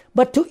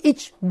 But to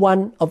each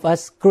one of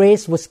us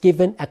grace was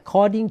given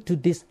according to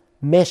this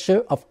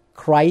measure of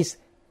Christ's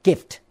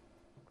gift.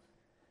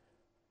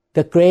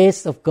 The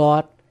grace of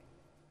God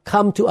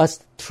come to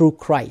us through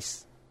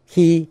Christ.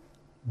 He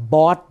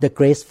bought the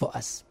grace for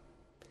us.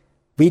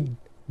 We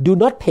do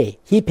not pay.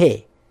 He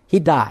paid. He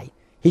died.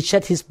 He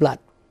shed His blood.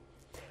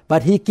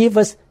 But He gave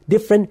us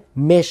different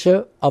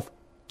measure of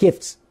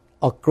gifts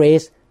or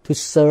grace to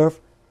serve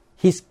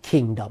His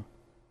kingdom.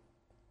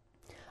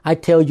 I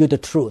tell you the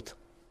truth.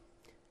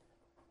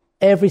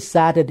 Every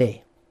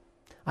Saturday,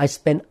 I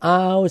spend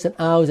hours and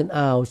hours and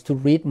hours to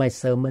read my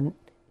sermon.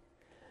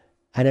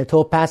 And I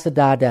told Pastor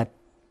Da that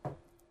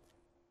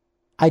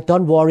I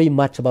don't worry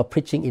much about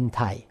preaching in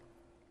Thai.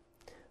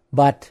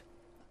 But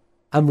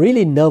I'm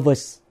really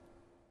nervous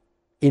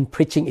in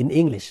preaching in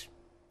English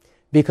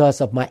because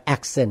of my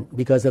accent,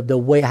 because of the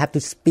way I have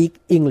to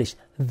speak English.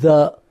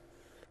 The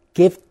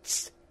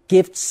gifts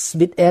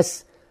with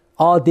S,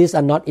 all these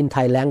are not in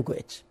Thai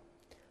language.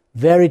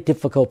 Very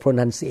difficult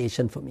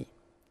pronunciation for me.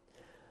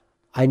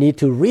 I need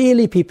to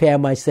really prepare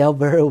myself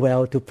very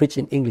well to preach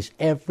in English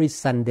every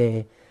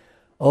Sunday.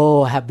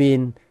 I have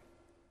been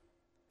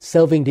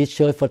serving this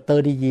church for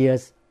 30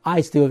 years.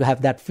 I still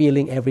have that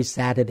feeling every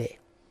Saturday.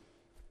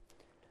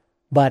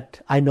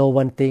 But I know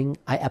one thing,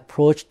 I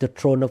approach the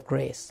throne of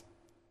grace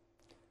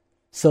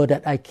so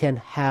that I can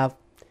have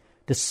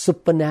the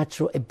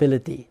supernatural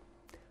ability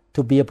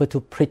to be able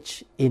to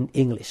preach in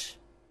English.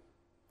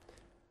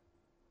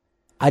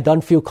 I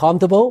don't feel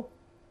comfortable,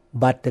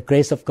 but the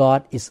grace of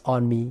God is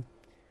on me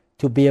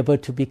to be able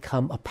to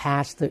become a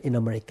pastor in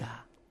America,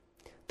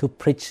 to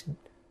preach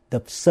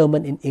the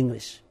sermon in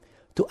English,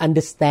 to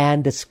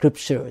understand the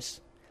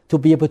scriptures, to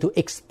be able to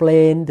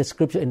explain the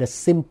scripture in a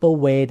simple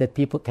way that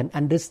people can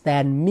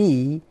understand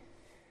me,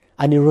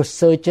 a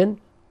neurosurgeon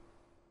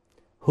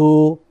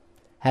who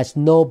has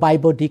no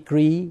Bible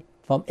degree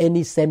from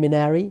any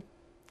seminary.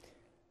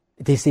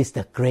 This is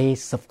the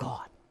grace of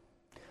God.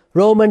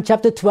 Romans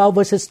chapter 12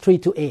 verses 3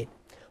 to 8.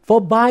 For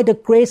by the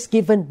grace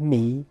given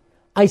me,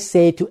 I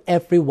say to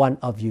every one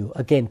of you,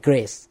 again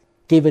grace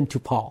given to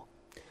Paul,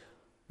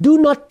 do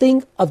not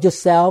think of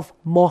yourself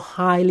more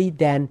highly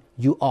than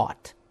you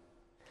ought,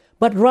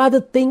 but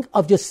rather think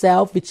of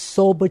yourself with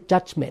sober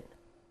judgment,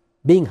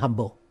 being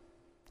humble.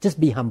 Just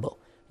be humble.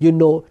 You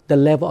know the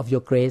level of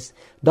your grace.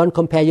 Don't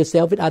compare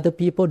yourself with other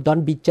people.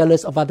 Don't be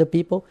jealous of other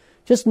people.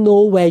 Just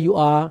know where you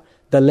are,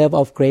 the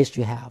level of grace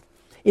you have.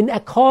 In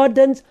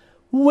accordance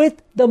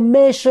with the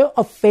measure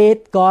of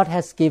faith God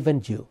has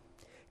given you.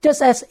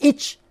 Just as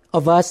each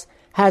of us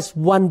has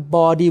one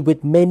body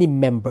with many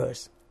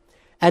members,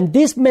 and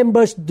these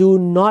members do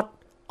not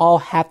all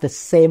have the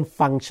same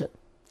function.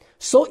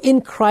 So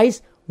in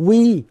Christ,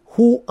 we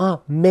who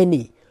are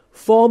many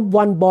form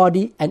one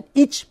body, and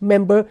each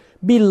member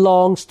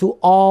belongs to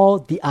all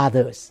the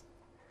others.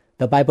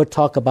 The Bible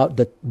talks about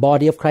the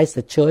body of Christ,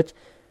 the church.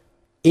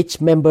 Each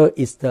member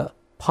is the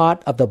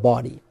part of the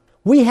body.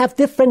 We have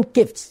different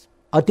gifts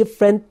or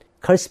different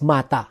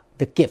charismata,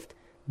 the gift,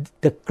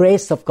 the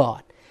grace of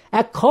God.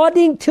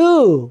 According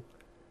to,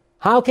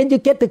 how can you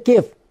get the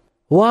gift?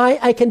 Why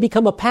I can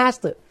become a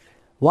pastor?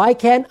 Why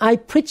can I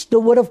preach the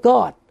word of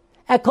God?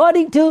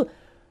 According to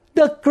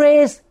the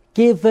grace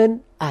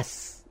given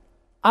us.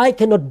 I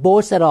cannot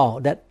boast at all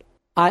that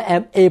I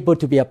am able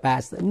to be a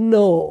pastor.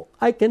 No,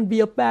 I can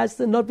be a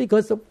pastor not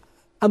because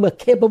I'm a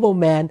capable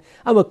man,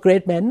 I'm a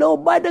great man. No,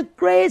 by the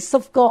grace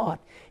of God.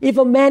 If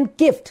a man's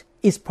gift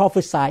is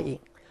prophesying,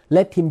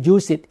 let him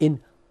use it in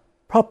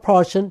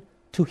proportion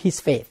to his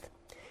faith.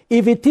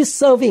 If it is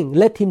serving,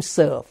 let him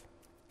serve.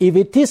 If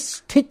it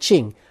is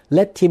teaching,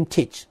 let him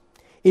teach.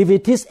 If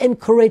it is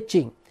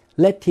encouraging,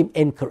 let him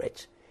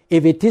encourage.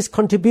 If it is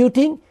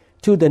contributing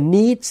to the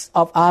needs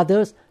of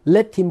others,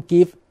 let him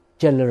give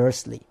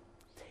generously.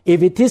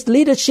 If it is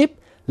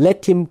leadership,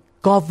 let him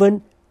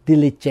govern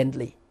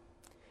diligently.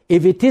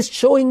 If it is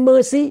showing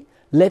mercy,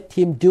 let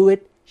him do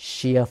it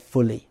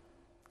cheerfully.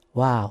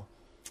 Wow.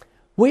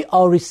 We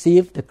all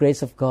receive the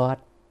grace of God.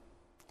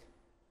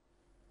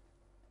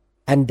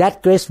 And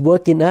that grace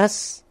works in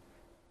us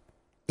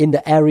in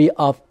the area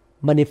of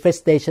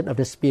manifestation of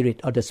the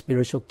Spirit or the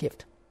spiritual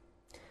gift.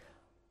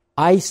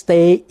 I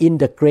stay in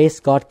the grace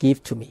God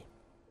gives to me.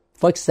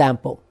 For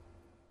example,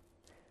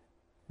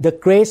 the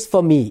grace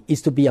for me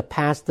is to be a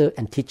pastor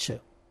and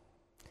teacher.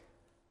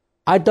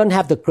 I don't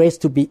have the grace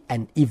to be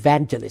an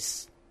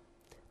evangelist.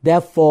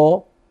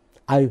 Therefore,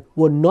 I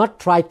will not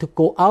try to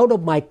go out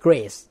of my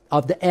grace,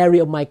 of the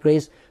area of my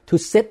grace, to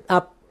set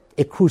up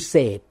a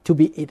crusade, to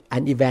be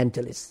an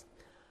evangelist.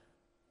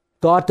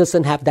 God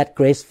doesn't have that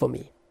grace for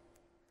me.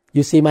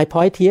 You see my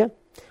point here?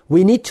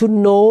 We need to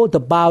know the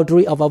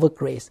boundary of our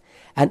grace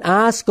and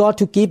ask God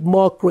to give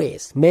more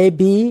grace.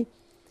 Maybe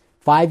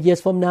 5 years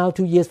from now,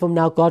 2 years from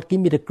now, God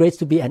give me the grace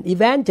to be an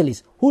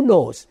evangelist. Who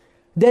knows?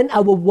 Then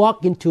I will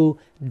walk into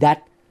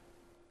that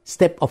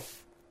step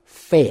of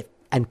faith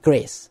and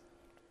grace.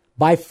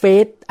 By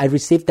faith, I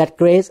receive that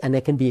grace and I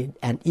can be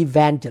an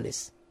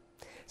evangelist.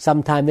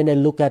 Sometimes when I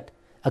look at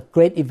a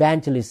great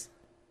evangelist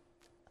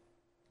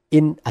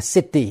in a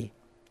city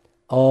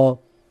or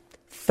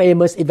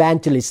famous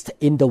evangelist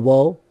in the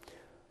world,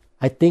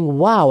 I think,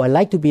 wow, I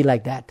like to be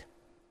like that.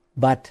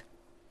 But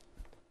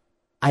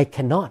I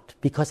cannot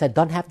because I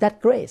don't have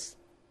that grace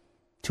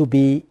to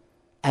be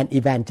an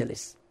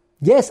evangelist.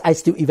 Yes, I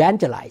still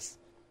evangelize.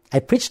 I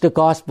preach the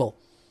gospel.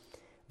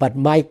 But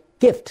my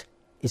gift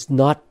is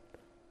not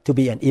to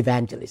be an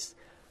evangelist.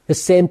 The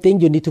same thing,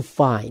 you need to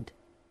find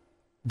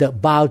the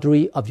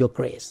boundary of your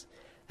grace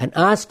and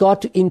ask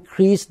God to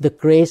increase the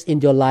grace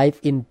in your life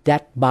in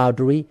that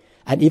boundary.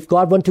 And if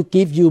God wants to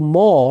give you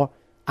more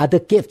other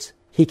gifts,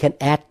 He can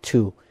add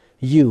to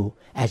you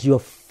as you are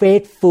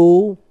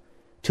faithful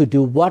to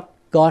do what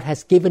God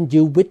has given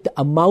you with the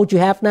amount you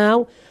have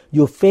now.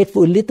 You're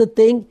faithful in little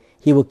thing,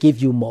 He will give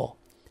you more.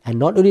 And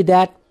not only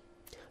that,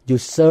 you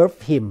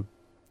serve Him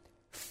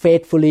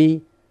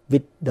faithfully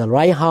with the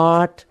right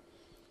heart,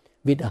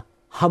 with a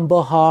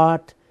humble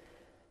heart,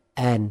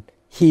 and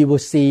He will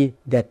see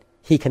that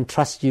He can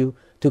trust you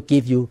to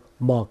give you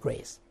more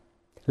grace.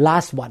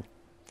 Last one,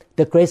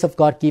 the grace of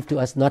God gives to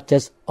us not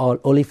just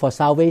only for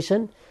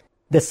salvation.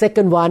 The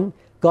second one,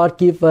 God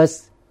gives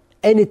us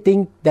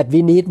anything that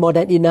we need more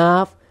than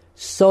enough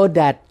so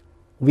that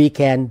we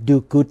can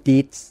do good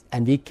deeds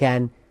and we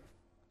can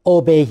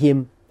obey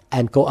Him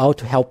and go out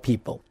to help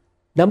people.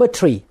 Number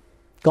 3,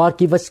 God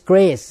gives us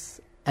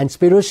grace and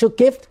spiritual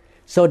gift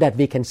so that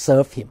we can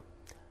serve Him.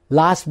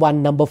 Last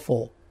one, number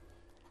 4.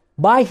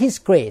 By His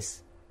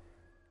grace,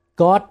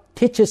 God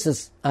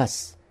teaches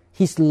us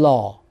His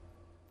law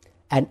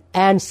and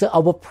answers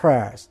our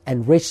prayers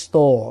and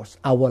restores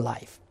our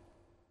life.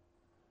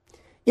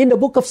 In the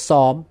book of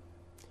Psalms,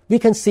 we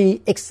can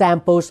see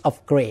examples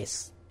of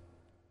grace,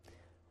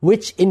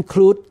 which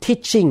include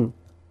teaching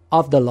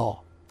of the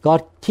law.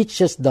 God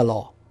teaches the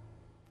law.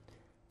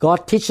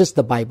 God teaches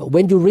the Bible.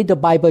 When you read the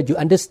Bible, you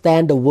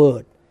understand the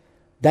word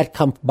that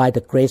comes by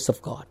the grace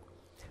of God.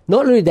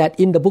 Not only that,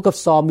 in the book of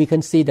Psalms, we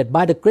can see that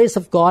by the grace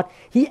of God,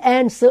 He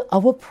answers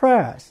our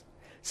prayers.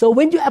 So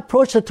when you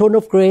approach the throne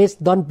of grace,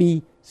 don't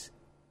be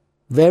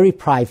very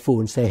prideful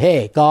and say,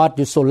 hey, God,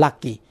 you're so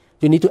lucky.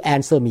 You need to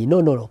answer me.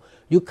 No.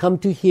 You come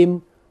to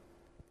Him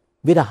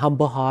with a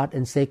humble heart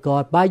and say,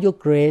 God, by your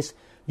grace,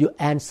 you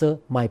answer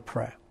my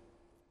prayer.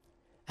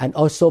 And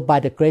also by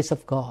the grace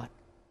of God,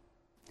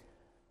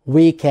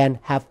 we can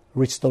have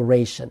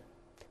restoration,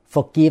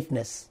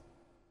 forgiveness,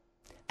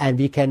 and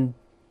we can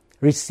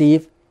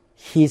receive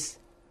His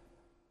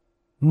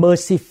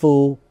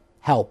merciful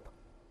help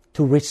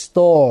to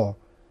restore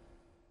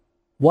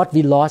what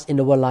we lost in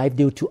our life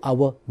due to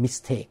our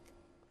mistake.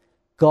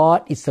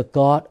 God is a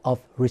God of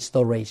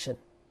restoration.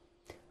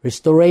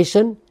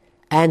 Restoration,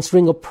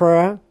 answering a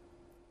prayer,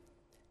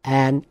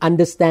 and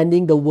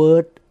understanding the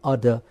word or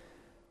the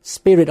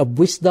spirit of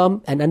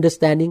wisdom and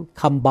understanding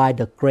come by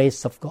the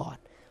grace of God.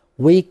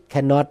 We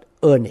cannot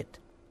earn it.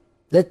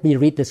 Let me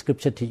read the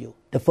scripture to you.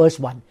 The first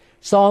one,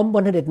 Psalm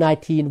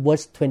 119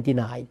 verse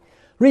 29.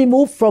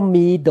 Remove from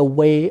me the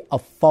way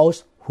of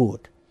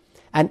falsehood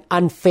and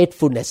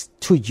unfaithfulness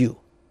to you,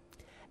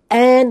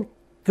 and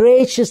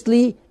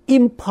graciously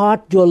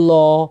impart your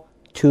law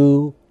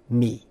to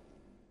me.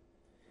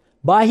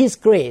 By His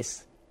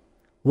grace,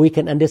 we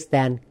can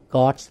understand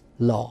God's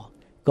law,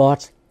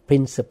 God's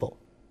principle.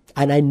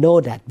 And I know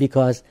that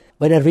because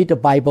when I read the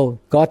Bible,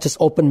 God just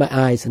opened my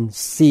eyes and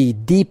see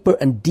deeper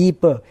and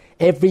deeper.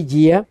 Every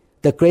year,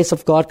 the grace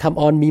of God come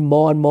on me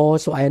more and more,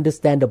 so I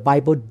understand the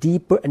Bible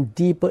deeper and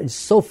deeper. It's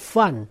so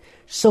fun,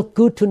 so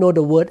good to know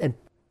the Word and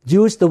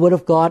use the Word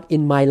of God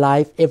in my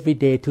life every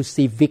day to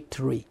see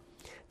victory.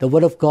 The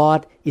Word of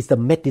God is the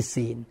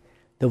medicine.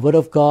 The Word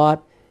of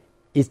God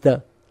is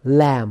the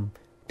lamp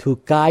to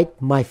guide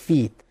my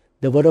feet.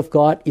 The Word of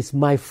God is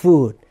my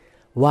food.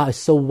 Wow, it's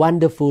so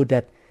wonderful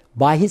that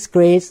by His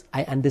grace,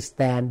 I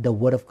understand the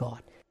Word of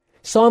God.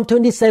 Psalm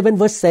 27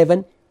 verse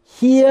 7,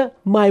 hear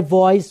my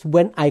voice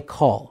when I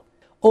call.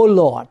 O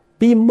Lord,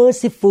 be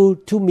merciful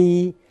to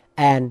me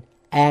and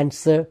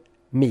answer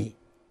me.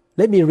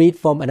 Let me read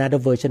from another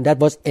version. That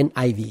was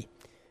NIV.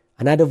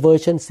 Another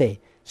version say,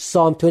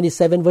 Psalm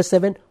 27 verse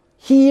 7,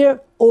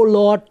 hear, O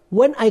Lord,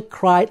 when I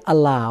cried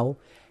aloud,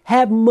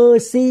 have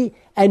mercy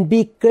and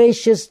be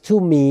gracious to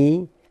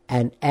me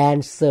and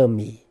answer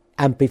me.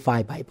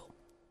 Amplified Bible.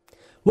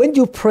 When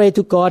you pray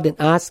to God and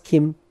ask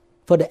Him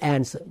for the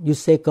answer, you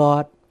say,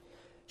 God,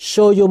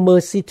 show your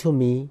mercy to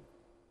me.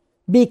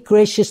 Be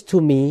gracious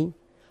to me.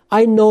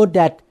 I know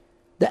that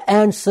the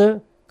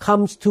answer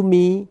comes to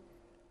me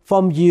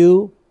from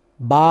you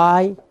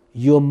by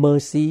your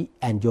mercy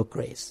and your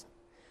grace.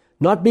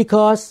 Not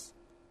because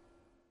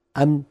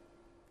I'm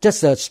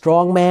just a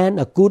strong man,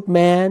 a good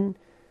man,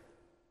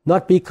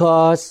 not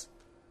because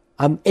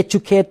I'm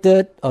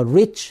educated or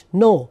rich.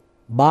 No,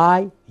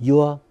 by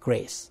your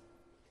grace.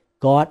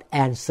 God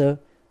answer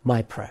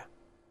my prayer.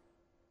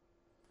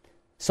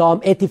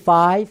 Psalm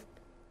 85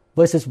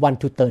 verses 1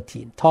 to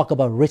 13 talk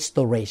about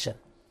restoration.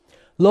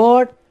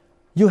 Lord,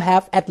 you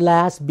have at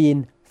last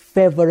been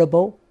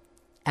favorable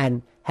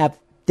and have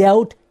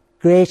dealt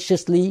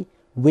graciously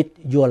with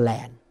your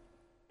land.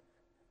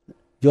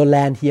 Your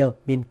land here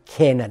means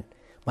Canaan,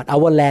 but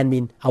our land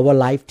means our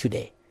life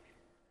today.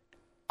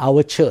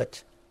 Our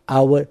church,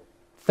 our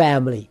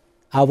family,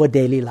 our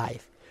daily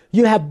life.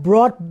 You have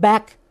brought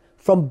back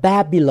from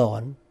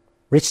Babylon,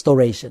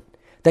 restoration,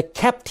 the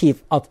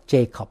captive of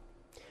Jacob.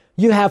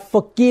 You have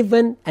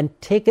forgiven and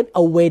taken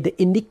away the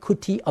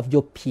iniquity of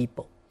your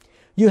people.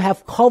 You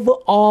have covered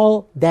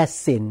all their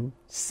sin,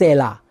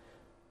 Selah.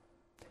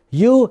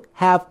 You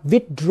have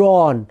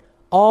withdrawn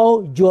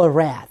all your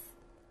wrath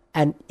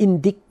and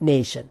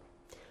indignation.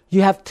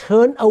 You have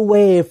turned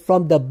away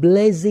from the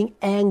blazing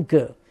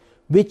anger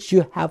which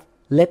you have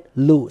let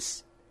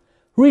loose.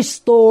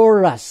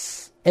 restore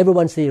us.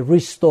 Everyone say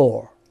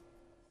restore.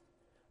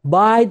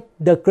 By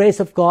the grace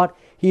of God,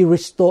 He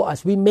restores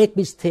us. We make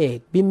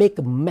mistake, we make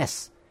a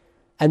mess,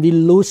 and we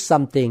lose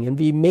something, and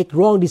we make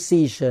wrong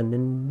decision,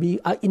 and we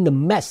are in a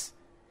mess.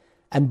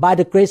 And by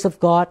the grace of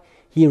God,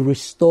 He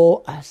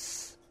restores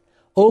us.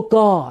 O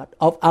God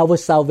of our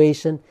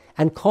salvation,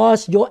 and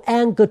cause your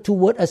anger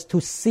toward us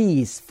to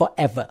cease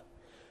forever.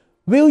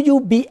 Will you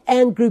be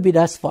angry with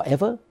us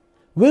forever?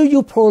 Will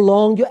you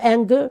prolong your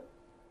anger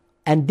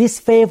and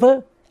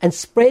disfavor and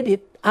spread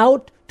it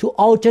out to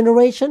all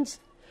generations?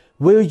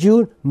 Will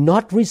you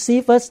not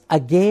receive us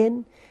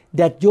again,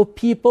 that your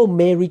people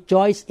may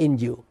rejoice in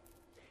you?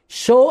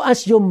 Show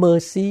us your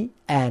mercy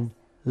and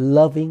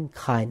loving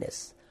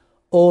kindness,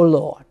 O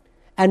Lord,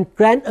 and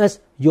grant us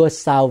your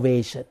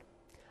salvation.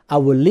 I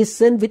will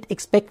listen with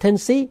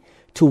expectancy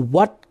to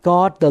what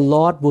God the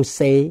Lord will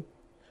say,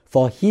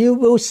 for He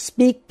will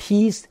speak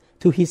peace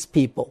to His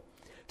people,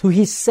 to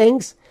His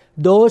saints,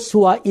 those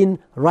who are in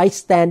right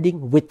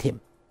standing with Him.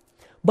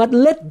 But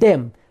let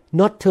them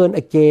not turn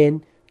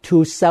again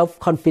to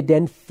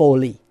self-confident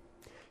folly.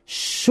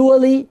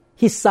 Surely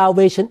His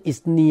salvation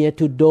is near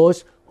to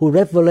those who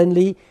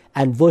reverently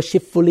and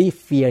worshipfully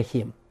fear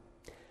Him,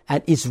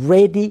 and is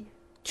ready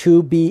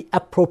to be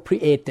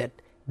appropriated,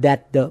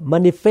 that the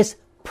manifest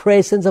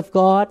presence of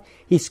God,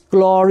 His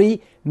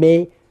glory,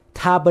 may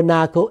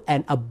tabernacle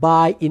and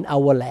abide in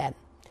our land.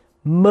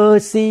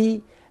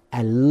 Mercy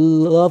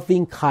and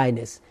loving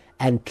kindness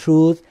and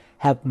truth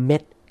have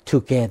met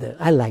together.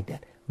 I like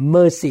that.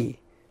 Mercy,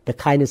 the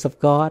kindness of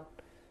God,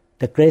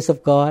 the grace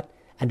of God,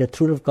 and the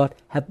truth of God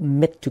have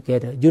met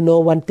together. You know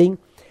one thing?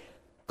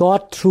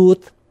 God's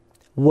truth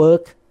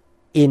work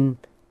in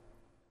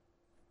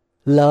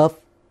love,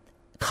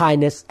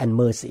 kindness, and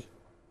mercy.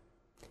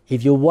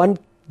 If you want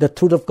the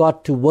truth of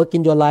God to work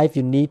in your life,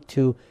 you need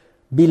to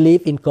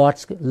believe in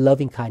God's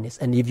loving kindness.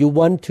 And if you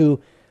want to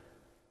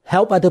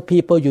help other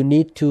people, you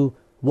need to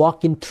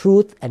walk in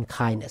truth and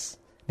kindness,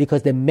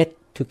 because they met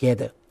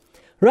together.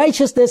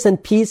 Righteousness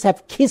and peace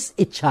have kissed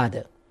each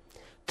other.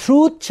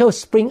 Truth shall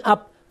spring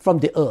up from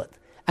the earth,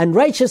 and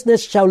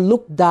righteousness shall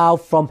look down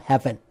from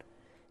heaven.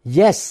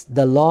 Yes,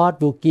 the Lord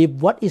will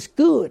give what is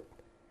good,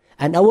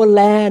 and our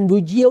land will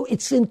yield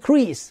its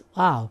increase.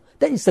 Wow,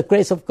 that is the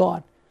grace of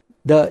God.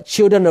 The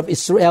children of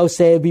Israel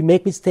say, we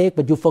make mistakes,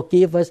 but you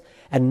forgive us,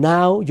 and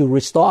now you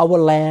restore our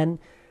land.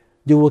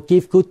 You will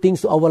give good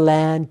things to our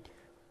land.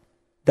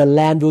 The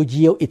land will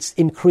yield its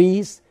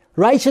increase.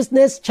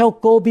 Righteousness shall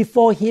go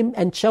before Him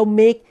and shall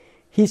make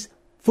His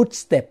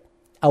footstep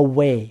a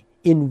way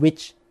in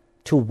which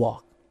to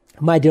walk.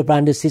 My dear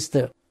brother and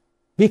sister,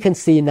 we can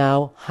see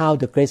now how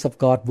the grace of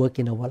God works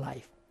in our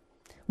life.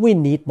 We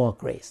need more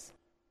grace.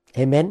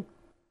 Amen.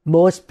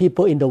 Most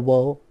people in the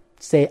world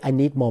say, I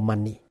need more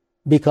money.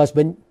 Because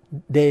when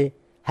they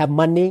have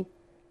money,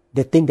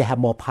 they think they have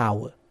more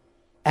power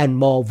and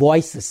more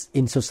voices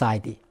in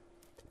society.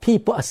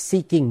 People are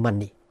seeking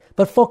money.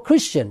 But for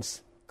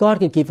Christians, God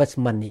can give us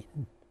money.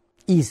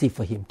 Easy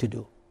for Him to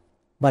do.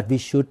 But we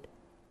should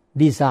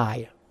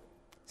desire,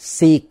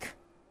 seek,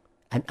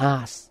 and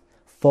ask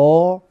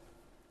for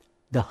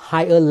the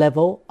higher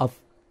level of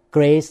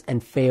grace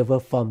and favor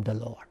from the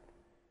Lord.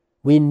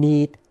 We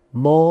need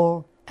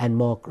more and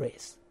more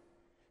grace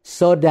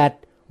so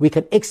that we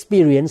can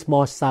experience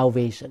more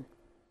salvation.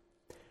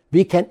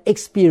 We can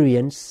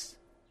experience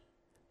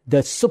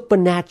the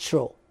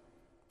supernatural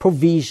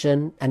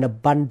provision and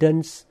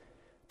abundance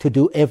to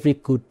do every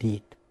good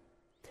deed,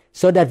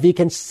 so that we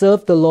can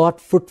serve the Lord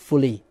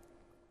fruitfully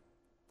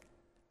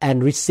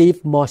and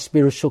receive more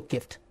spiritual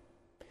gift,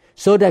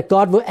 so that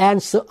God will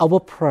answer our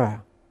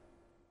prayer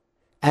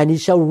and He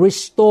shall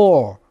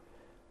restore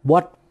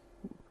what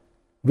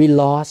we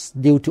lost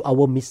due to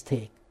our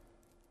mistake.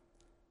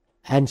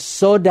 And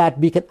so that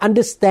we can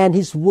understand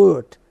His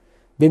word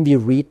when we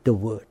read the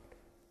word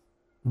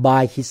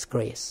by His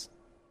grace.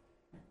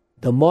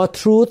 The more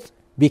truth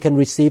we can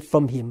receive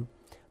from Him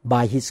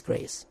by His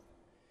grace.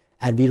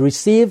 And we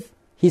receive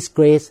His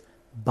grace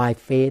by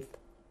faith.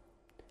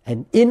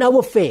 And in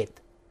our faith,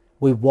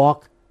 we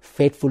walk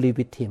faithfully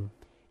with Him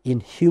in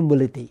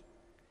humility,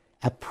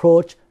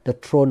 approach the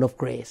throne of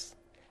grace,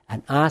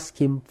 and ask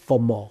Him for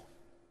more.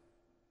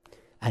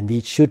 And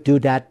we should do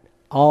that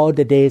all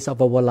the days of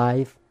our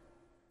life.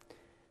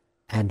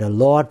 And the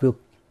Lord will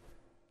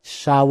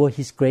shower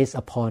His grace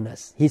upon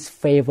us, His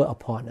favor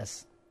upon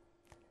us.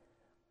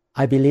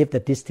 I believe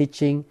that this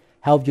teaching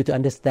helps you to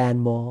understand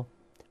more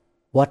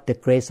what the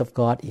grace of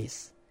God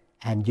is.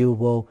 And you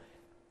will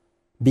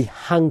be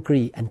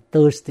hungry and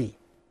thirsty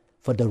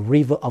for the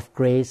river of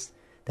grace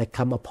that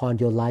come upon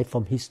your life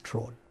from His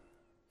throne.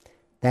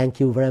 Thank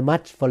you very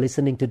much for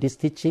listening to this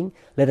teaching.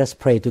 Let us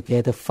pray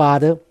together.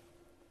 Father,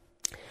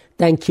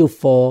 thank you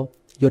for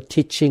your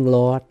teaching,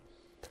 Lord.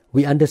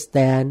 We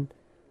understand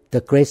the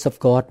grace of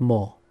God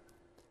more.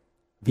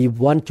 We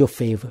want your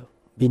favor.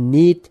 We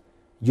need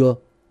your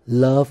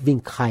loving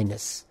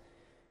kindness.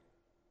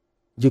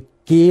 You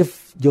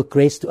give your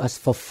grace to us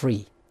for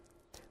free.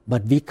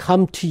 But we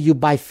come to you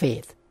by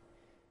faith.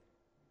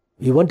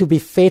 We want to be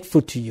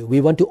faithful to you.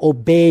 We want to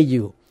obey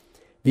you.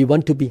 We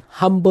want to be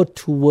humble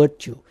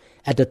toward you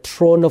at the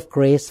throne of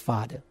grace,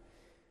 Father.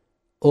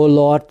 O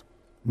Lord,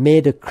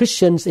 may the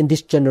Christians in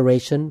this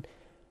generation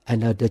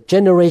and the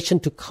generation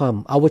to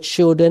come, our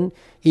children,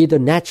 either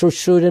natural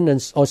children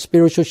or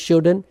spiritual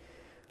children,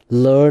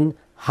 learn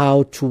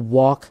how to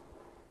walk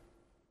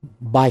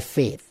by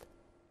faith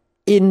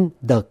in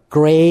the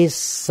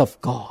grace of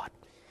God.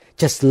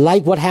 Just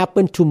like what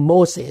happened to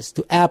Moses,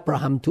 to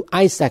Abraham, to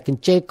Isaac and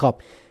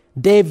Jacob,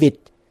 David,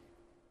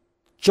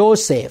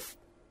 Joseph,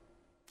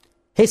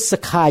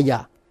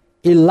 Hezekiah,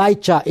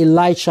 Elijah,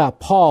 Elisha,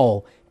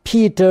 Paul,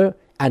 Peter,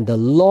 and the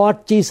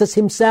Lord Jesus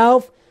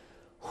himself,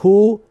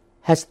 who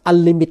has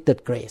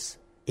unlimited grace.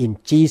 In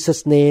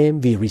Jesus'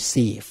 name we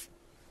receive.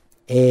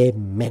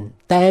 Amen.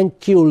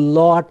 Thank you,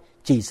 Lord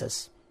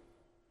Jesus.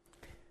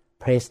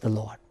 Praise the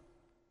Lord.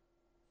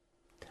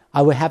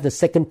 I will have the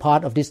second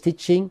part of this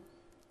teaching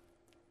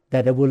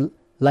that I would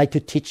like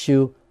to teach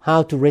you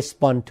how to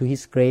respond to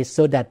His grace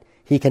so that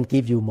He can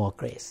give you more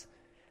grace.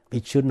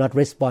 We should not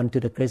respond to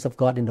the grace of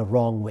God in the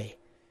wrong way.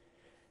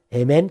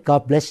 Amen.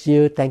 God bless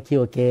you. Thank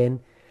you again.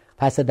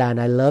 Pastor Dan,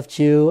 I loved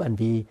you, and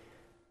we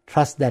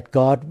trust that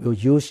God will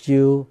use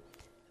you,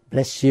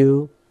 bless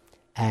you,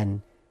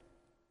 and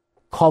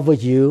cover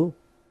you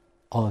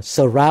or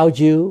surround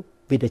you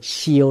with a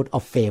shield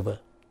of favor.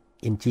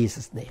 In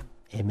Jesus' name,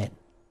 amen.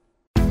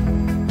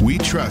 We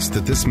trust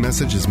that this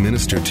message is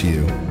ministered to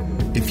you.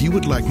 If you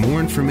would like more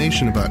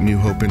information about New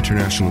Hope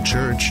International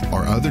Church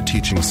or other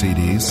teaching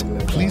CDs,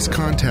 please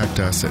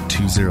contact us at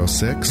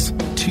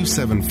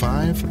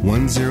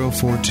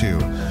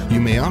 206-275-1042.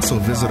 You may also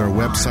visit our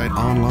website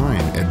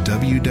online at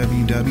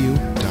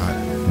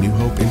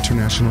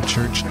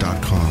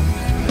www.newhopeinternationalchurch.com.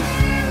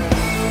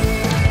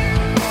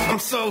 I'm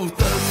so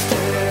thirsty.